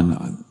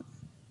John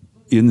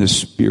in the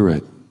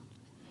Spirit.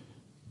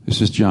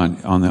 This is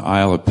John on the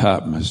Isle of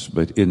Patmos,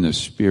 but in the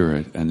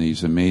Spirit, and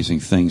these amazing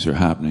things are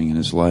happening in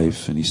his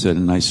life. And he said,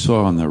 and I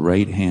saw on the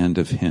right hand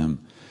of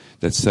him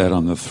that sat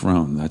on the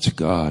throne, that's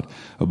God,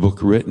 a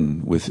book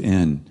written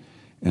within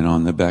and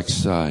on the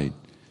backside,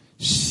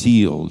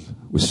 sealed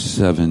with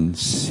 7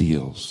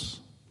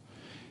 seals.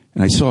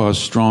 And I saw a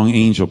strong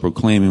angel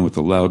proclaiming with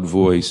a loud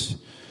voice,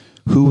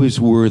 who is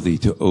worthy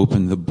to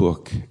open the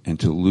book and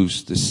to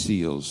loose the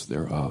seals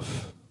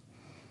thereof?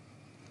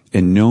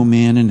 And no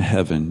man in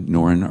heaven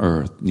nor in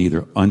earth,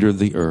 neither under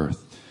the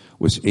earth,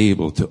 was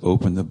able to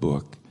open the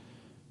book,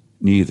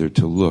 neither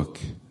to look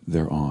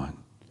thereon.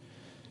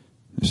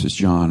 This is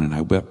John, and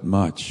I wept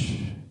much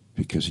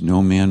because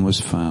no man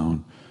was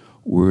found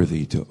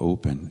worthy to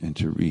open and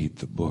to read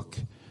the book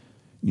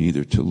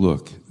neither to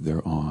look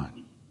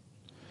thereon.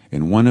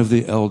 And one of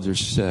the elders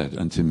said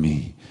unto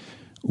me,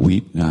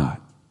 Weep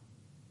not.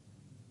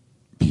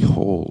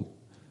 Behold,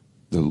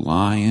 the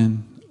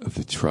Lion of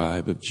the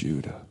tribe of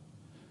Judah,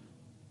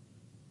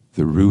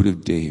 the Root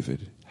of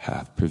David,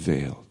 hath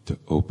prevailed to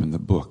open the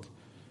book,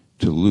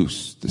 to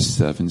loose the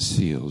 7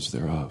 seals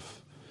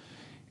thereof.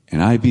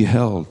 And I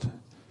beheld,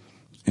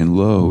 and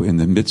lo, in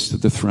the midst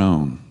of the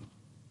throne,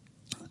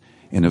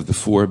 and of the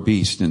 4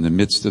 beasts, in the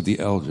midst of the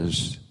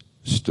elders,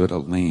 stood a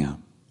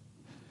lamb,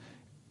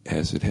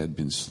 as it had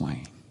been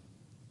slain.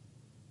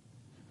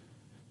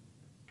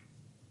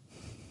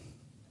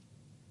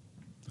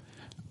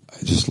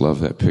 I just love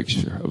that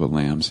picture of a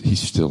lamb.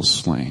 He's still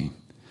slain.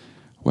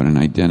 What an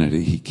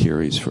identity he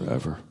carries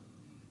forever.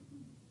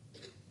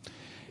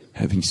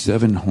 Having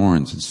 7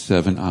 horns and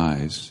 7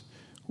 eyes,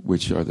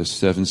 which are the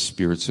 7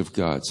 spirits of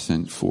God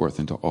sent forth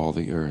into all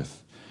the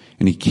earth.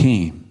 And he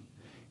came,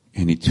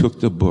 and he took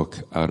the book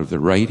out of the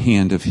right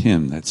hand of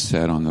him that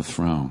sat on the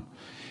throne.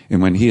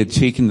 And when he had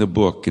taken the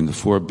book, and the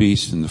 4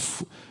 beasts and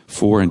the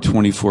 4 and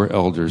 24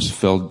 elders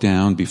fell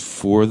down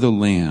before the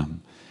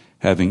Lamb,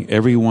 having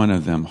every one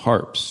of them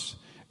harps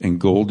and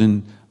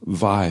golden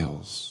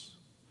vials.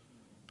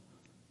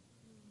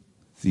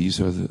 These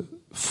are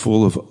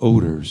full of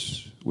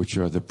odors, which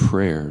are the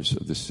prayers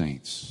of the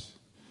saints.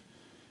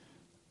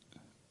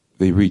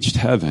 They reached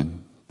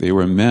heaven. They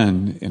were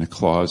men in a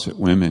closet,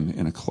 women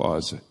in a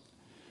closet.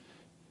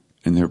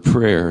 And their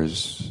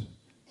prayers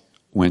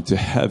went to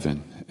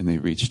heaven, and they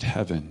reached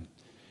heaven,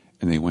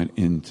 and they went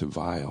into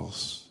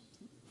vials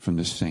from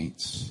the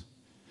saints.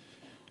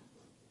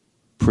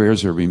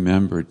 Prayers are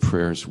remembered.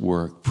 Prayers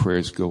work.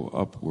 Prayers go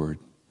upward.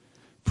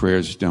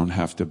 Prayers don't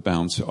have to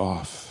bounce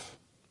off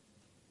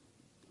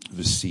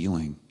the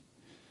ceiling.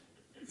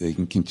 They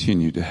can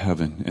continue to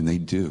heaven, and they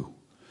do.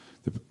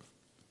 The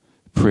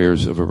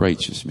prayers of a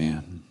righteous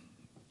man.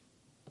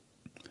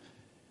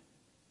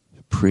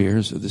 The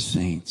prayers of the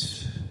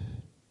saints.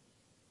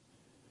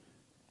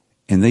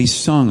 And they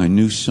sung a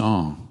new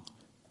song.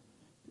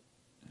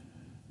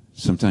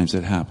 Sometimes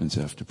that happens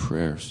after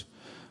prayers.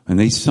 And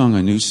they sung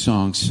a new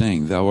song,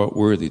 saying, Thou art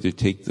worthy to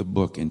take the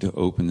book and to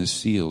open the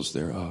seals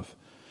thereof.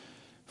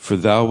 For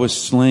thou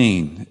wast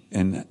slain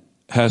and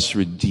hast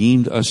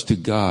redeemed us to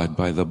God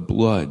by the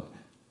blood.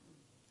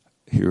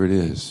 Here it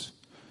is.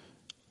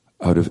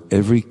 Out of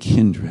every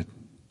kindred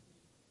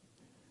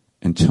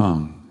and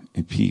tongue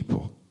and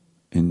people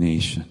and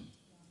nation.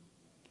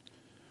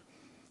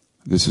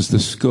 This is the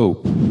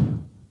scope.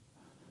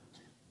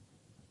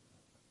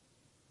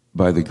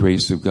 By the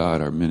grace of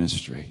God, our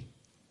ministry.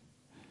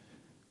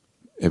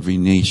 Every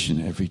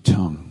nation, every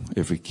tongue,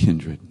 every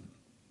kindred.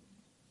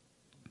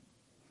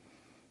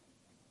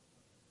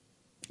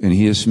 And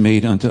he has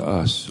made unto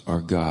us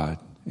our God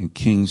and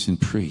kings and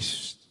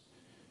priests,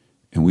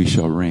 and we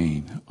shall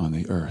reign on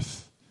the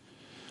earth.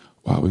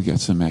 Wow, we got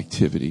some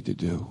activity to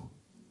do.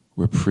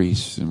 We're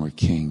priests and we're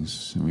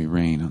kings, and we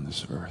reign on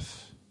this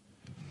earth.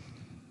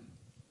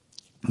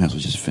 And as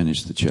we just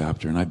finished the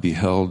chapter, and I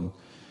beheld,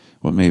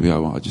 well, maybe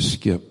I'll just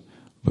skip,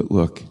 but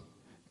look.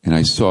 And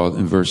I saw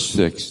in verse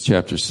 6,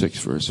 chapter 6,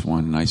 verse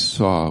 1, and I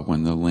saw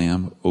when the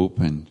Lamb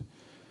opened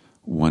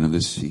one of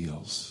the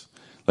seals.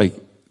 Like,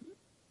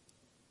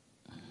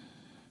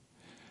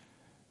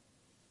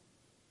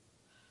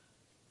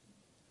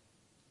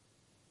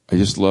 I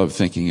just love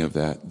thinking of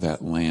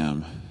that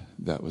Lamb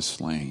that was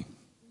slain.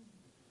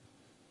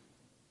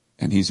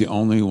 And he's the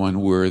only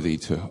one worthy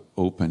to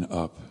open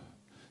up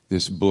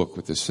this book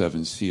with the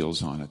 7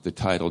 seals on it, the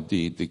title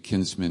deed, the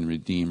kinsman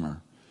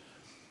redeemer.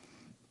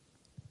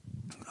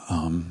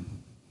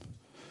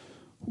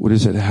 What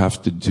does it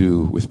have to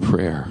do with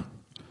prayer?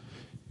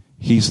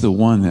 He's the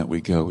one that we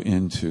go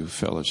into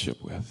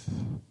fellowship with,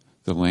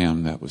 the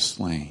Lamb that was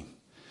slain.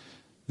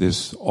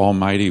 This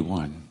Almighty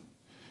One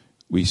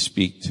we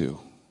speak to.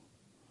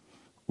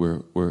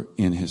 We're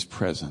in his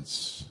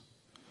presence.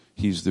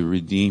 He's the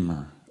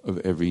Redeemer of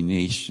every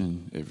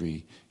nation,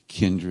 every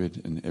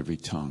kindred, and every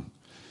tongue.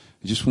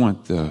 I just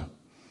want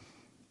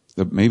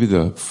maybe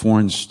the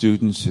foreign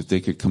students, if they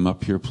could come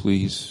up here,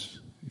 please.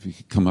 If you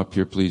could come up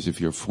here, please.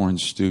 If you're a foreign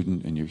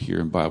student and you're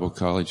here in Bible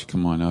college,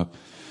 come on up.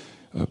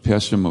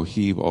 Pastor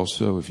Mohib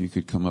also, if you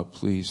could come up,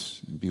 please,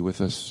 and be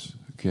with us,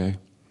 okay?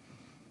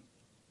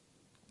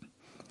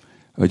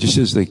 Just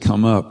as they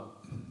come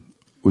up,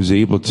 was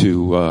able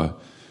to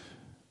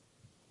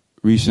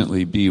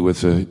recently be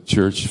with a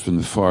church from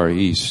the Far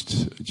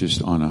East,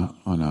 just on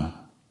a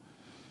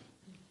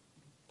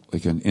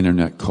like an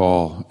internet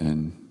call,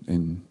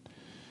 and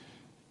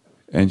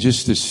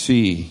just to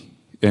see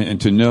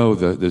and to know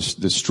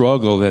the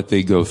struggle that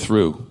they go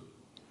through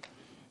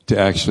to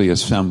actually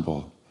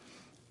assemble,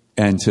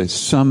 and to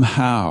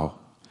somehow,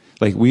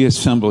 like we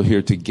assemble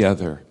here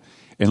together,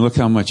 and look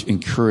how much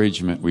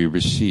encouragement we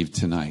received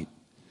tonight.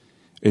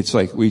 It's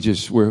like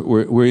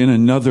we're in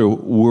another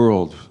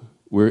world.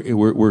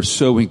 We're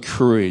so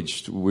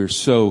encouraged. We're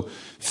so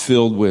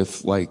filled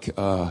with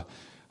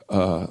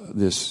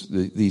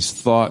these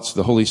thoughts.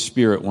 The Holy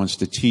Spirit wants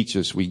to teach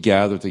us. We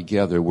gather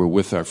together. We're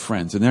with our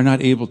friends, and they're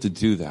not able to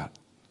do that.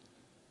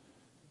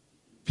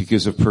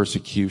 because of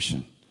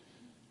persecution.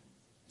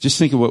 Just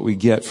think of what we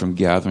get from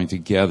gathering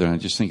together. And I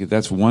just think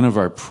that's one of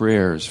our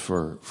prayers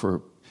for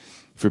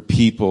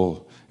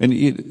people. And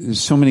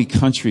there's so many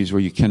countries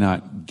where you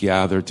cannot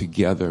gather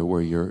together,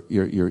 where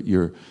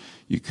you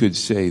could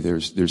say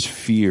there's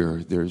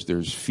fear.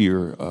 There's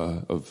fear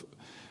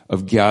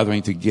of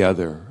gathering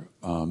together.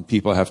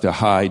 People have to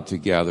hide to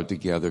gather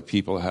together.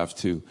 People have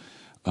to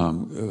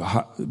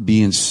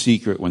be in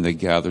secret when they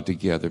gather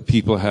together.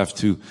 People have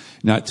to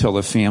not tell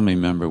a family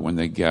member when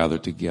they gather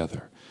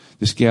together.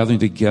 This gathering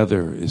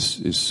together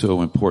is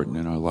so important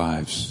in our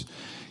lives.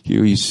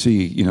 Here you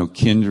see,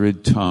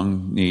 kindred,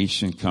 tongue,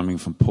 nation coming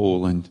from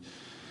Poland.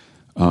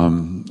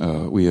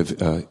 We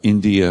have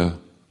India.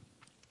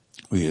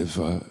 We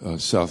have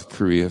South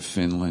Korea,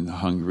 Finland,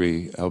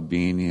 Hungary,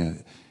 Albania,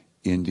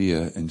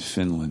 India, and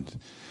Finland.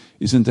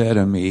 Isn't that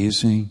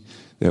amazing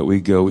that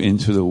we go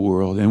into the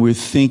world and you were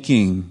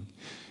thinking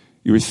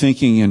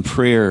in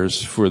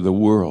prayers for the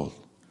world,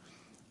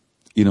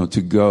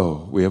 to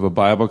go. We have a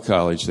Bible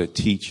college that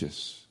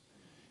teaches,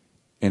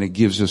 and it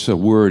gives us a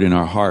word in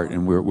our heart,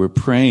 and we're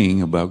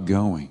praying about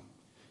going,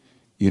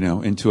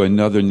 into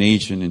another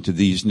nation, into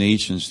these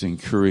nations to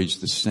encourage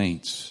the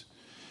saints,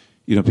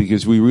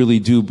 because we really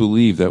do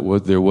believe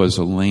that there was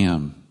a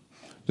lamb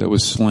that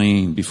was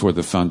slain before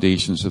the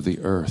foundations of the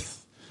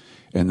earth,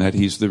 and that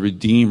he's the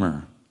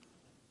redeemer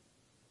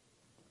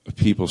of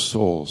people's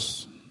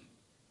souls.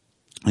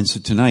 And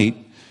so tonight,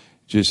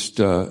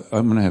 I'm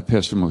going to have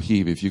Pastor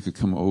Mohib, if you could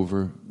come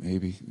over,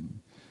 maybe.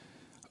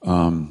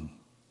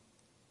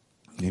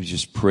 Maybe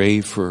just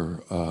pray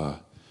for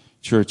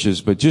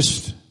churches, but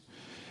just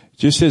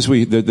as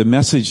the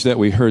message that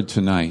we heard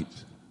tonight,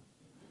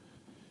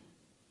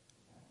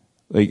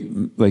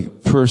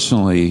 like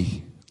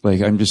personally,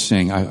 I'm just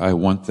saying, I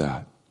want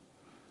that.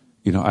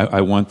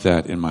 I want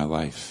that in my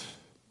life.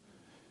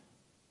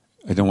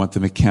 I don't want the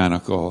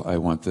mechanical. I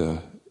want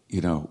the,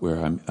 where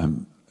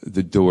I'm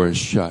the door is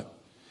shut.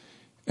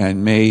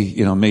 And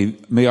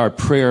may our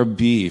prayer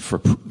be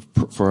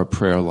for a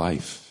prayer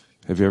life.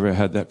 Have you ever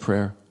had that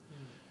prayer?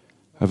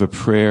 Have a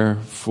prayer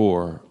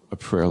for a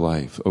prayer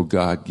life. Oh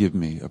God, give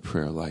me a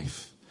prayer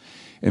life.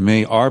 And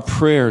may our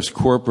prayers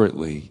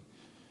corporately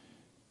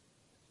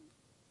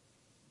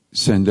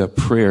send up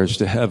prayers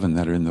to heaven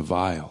that are in the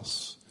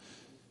vials.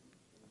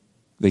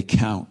 They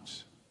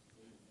count.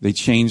 They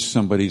change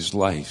somebody's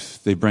life.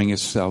 They bring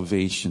us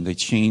salvation. They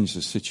change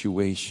the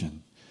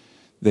situation.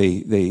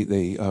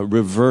 They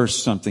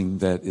reverse something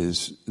that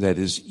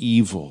is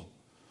evil.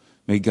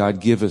 May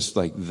God give us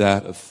like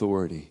that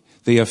authority.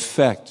 They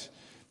affect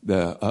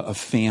a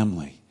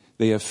family.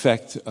 They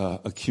affect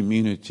a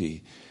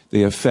community.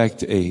 They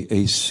affect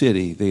a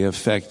city. They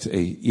affect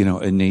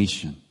a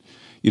nation.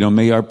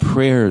 May our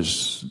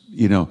prayers,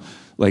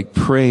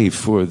 pray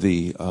for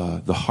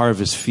the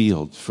harvest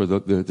field, for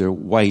they're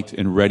white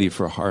and ready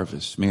for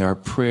harvest. May our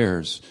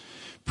prayers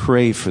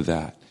pray for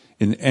that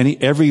in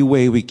every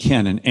way we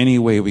can, in any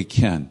way we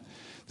can.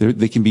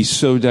 They can be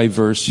so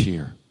diverse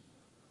here.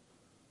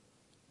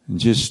 And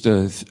just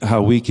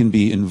how we can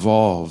be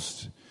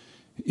involved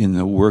in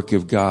the work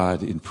of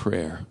God in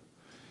prayer.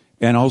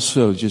 And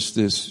also just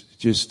this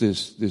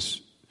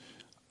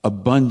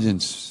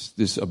abundance,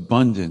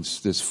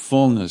 this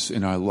fullness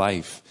in our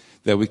life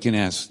that we can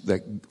ask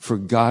that for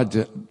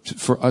God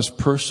for us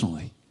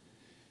personally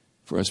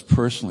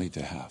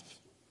to have.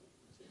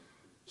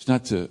 It's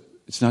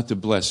not to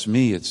bless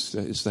me. It's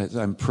that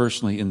I'm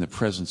personally in the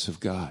presence of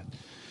God.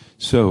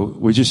 So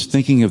we're just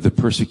thinking of the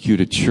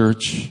persecuted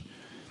church,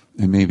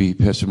 and maybe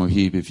Pastor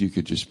Mohib, if you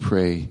could just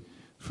pray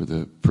for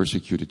the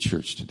persecuted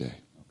church today.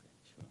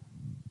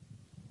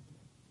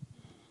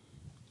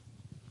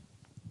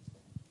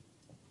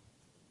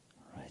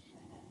 All right.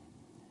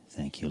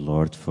 Thank you,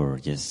 Lord, for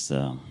just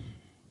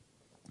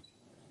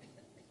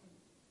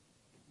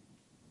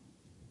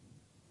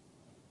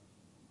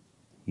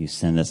you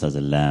send us as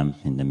a lamb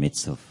in the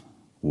midst of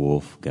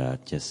wolf, God.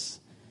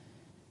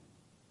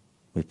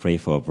 We pray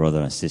for our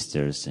brothers and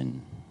sisters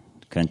in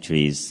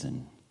countries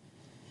and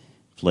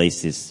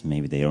places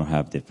maybe they don't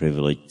have the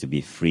privilege to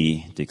be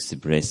free to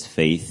express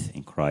faith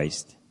in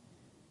Christ,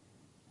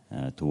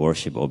 to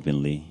worship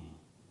openly.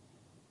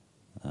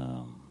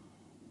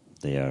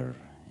 They are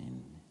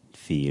in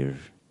fear,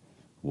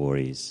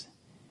 worries.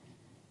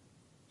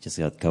 Just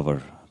God,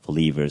 cover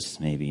believers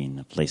maybe in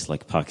a place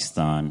like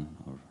Pakistan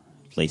or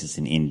places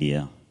in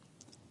India,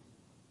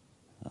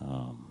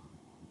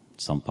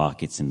 some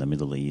pockets in the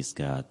Middle East,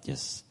 God,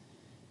 just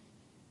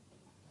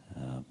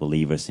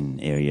believers in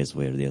areas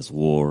where there's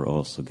war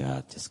also,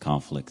 God, just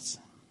conflicts.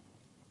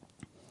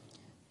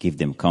 Give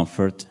them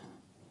comfort.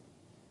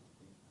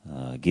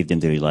 Give them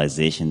the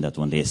realization that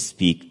when they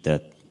speak,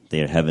 that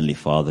their Heavenly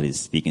Father is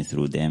speaking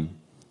through them.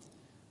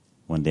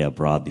 When they are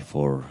brought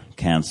before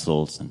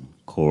councils and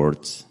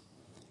courts,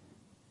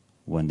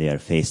 when they are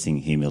facing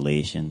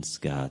humiliations,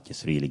 God,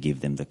 just really give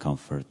them the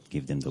comfort,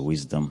 give them the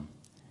wisdom.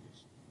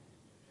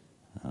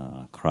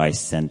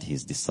 Christ sent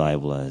his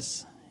disciples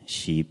as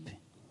sheep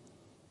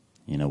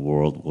in a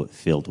world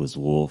filled with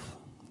wolves.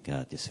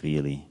 God, just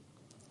really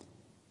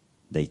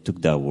they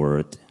took that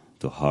word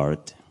to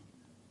heart.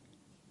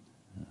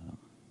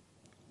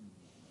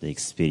 They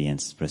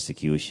experienced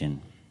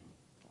persecution.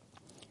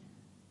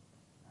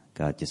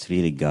 God, just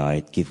really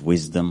guide, give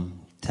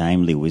wisdom,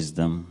 timely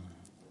wisdom,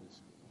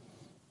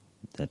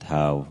 that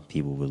how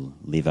people will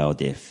live out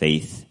their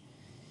faith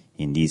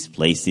in these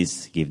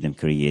places, give them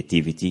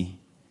creativity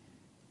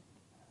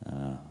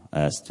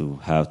as to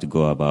how to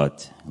go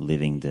about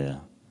living the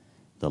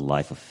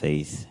life of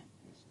faith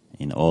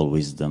in all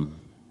wisdom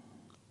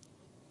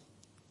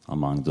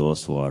among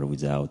those who are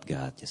without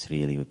God. Just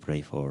really we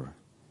pray for,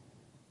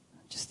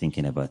 just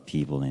thinking about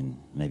people in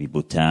maybe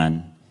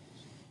Bhutan,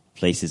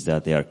 places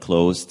that they are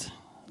closed.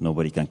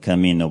 Nobody can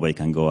come in, nobody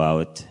can go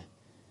out.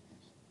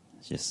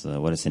 Just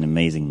what is an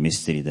amazing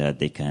mystery that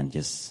they can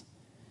just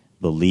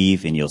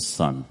believe in your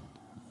Son.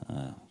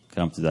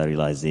 Come to that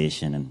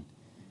realization and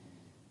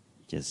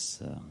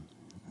just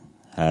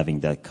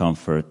having that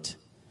comfort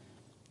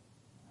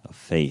of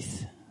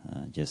faith.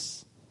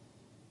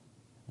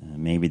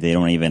 Maybe they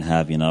don't even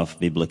have enough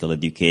biblical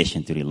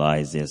education to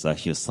realize there's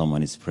actually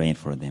someone is praying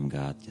for them,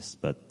 God.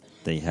 But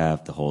they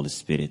have the Holy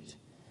Spirit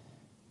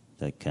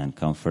that can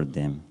comfort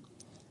them.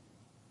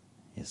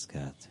 Yes,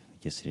 God.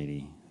 Just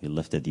really, we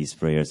lifted these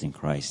prayers in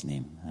Christ's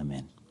name.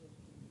 Amen.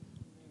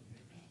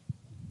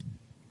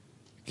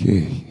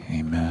 Okay,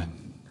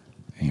 amen.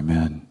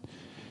 Amen.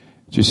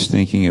 Just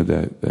thinking of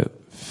that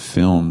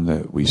film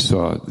that we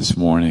saw this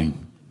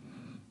morning.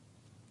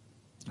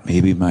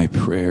 Maybe my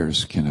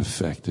prayers can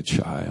affect a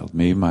child.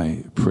 Maybe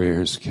my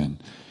prayers can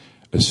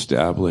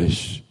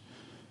establish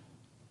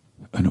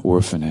an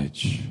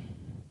orphanage.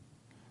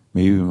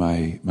 Maybe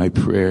my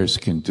prayers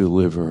can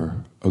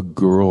deliver a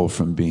girl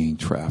from being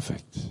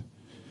trafficked.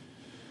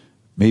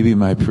 Maybe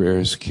my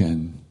prayers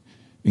can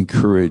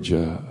encourage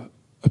a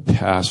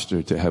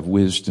pastor to have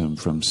wisdom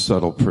from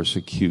subtle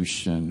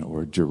persecution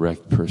or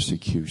direct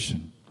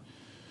persecution.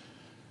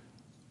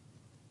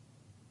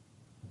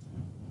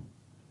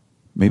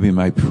 Maybe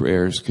my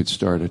prayers could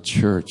start a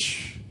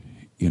church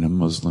in a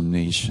Muslim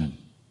nation.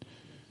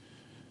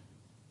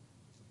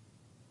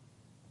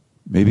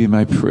 Maybe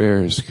my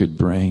prayers could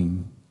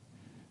bring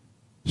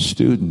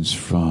students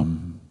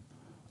from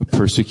a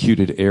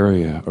persecuted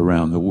area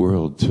around the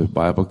world to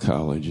Bible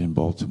college in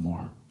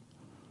Baltimore.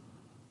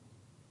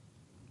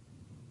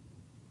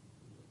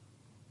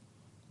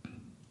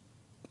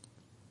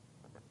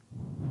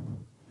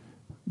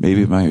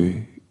 Maybe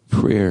my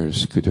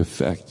prayers could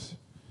affect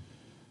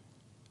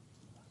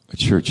a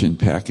church in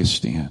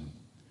Pakistan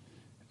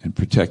and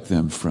protect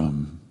them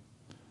from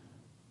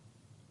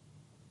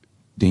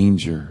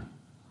danger,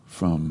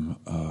 from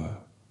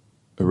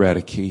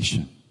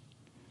eradication.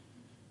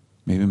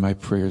 Maybe my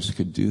prayers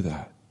could do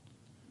that.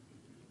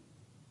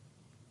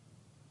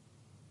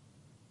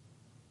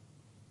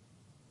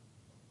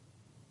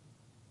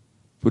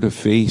 Put a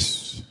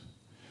face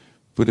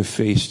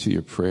to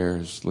your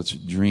prayers. Let's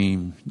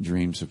dream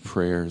dreams of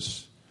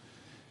prayers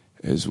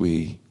as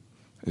we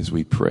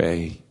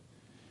pray.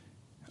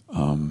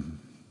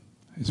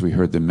 As we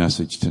heard the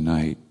message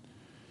tonight,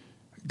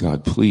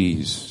 God,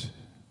 please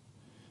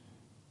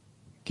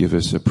give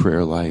us a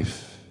prayer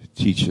life.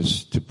 Teach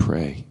us to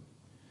pray.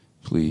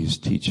 Please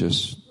teach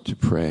us to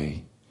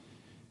pray.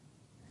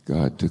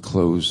 God, to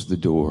close the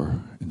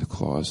door in the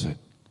closet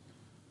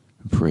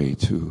and pray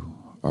to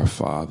our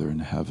Father in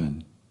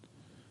heaven.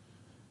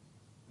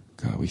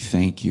 God, we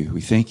thank you.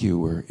 We thank you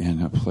we're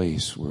in a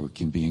place where we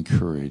can be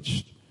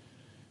encouraged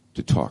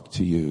to talk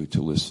to you,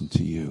 to listen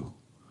to you.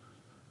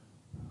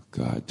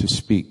 God, to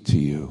speak to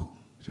you,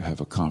 to have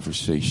a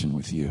conversation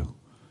with you.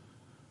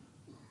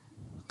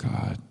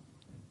 God,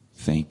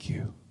 thank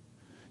you.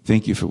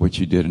 Thank you for what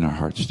you did in our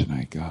hearts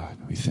tonight, God.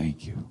 We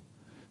thank you.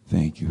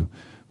 Thank you.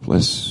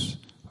 Bless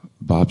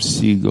Bob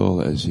Siegel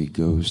as he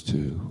goes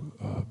to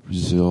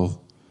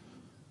Brazil.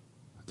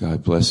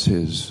 God, bless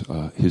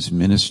his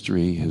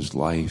ministry, his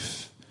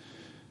life,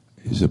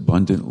 his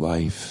abundant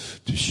life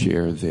to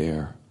share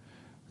there.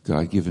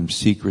 God, give him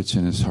secrets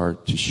in his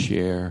heart to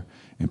share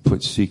and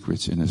put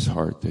secrets in his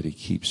heart that he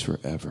keeps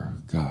forever.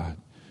 God,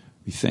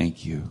 we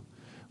thank you.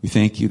 We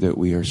thank you that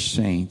we are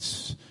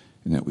saints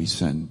and that we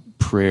send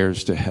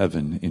prayers to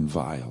heaven in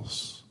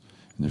vials.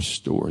 And they're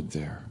stored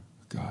there.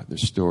 God, they're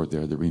stored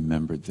there. They're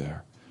remembered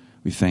there.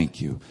 We thank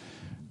you.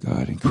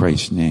 God, in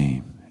Christ's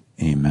name,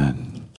 amen.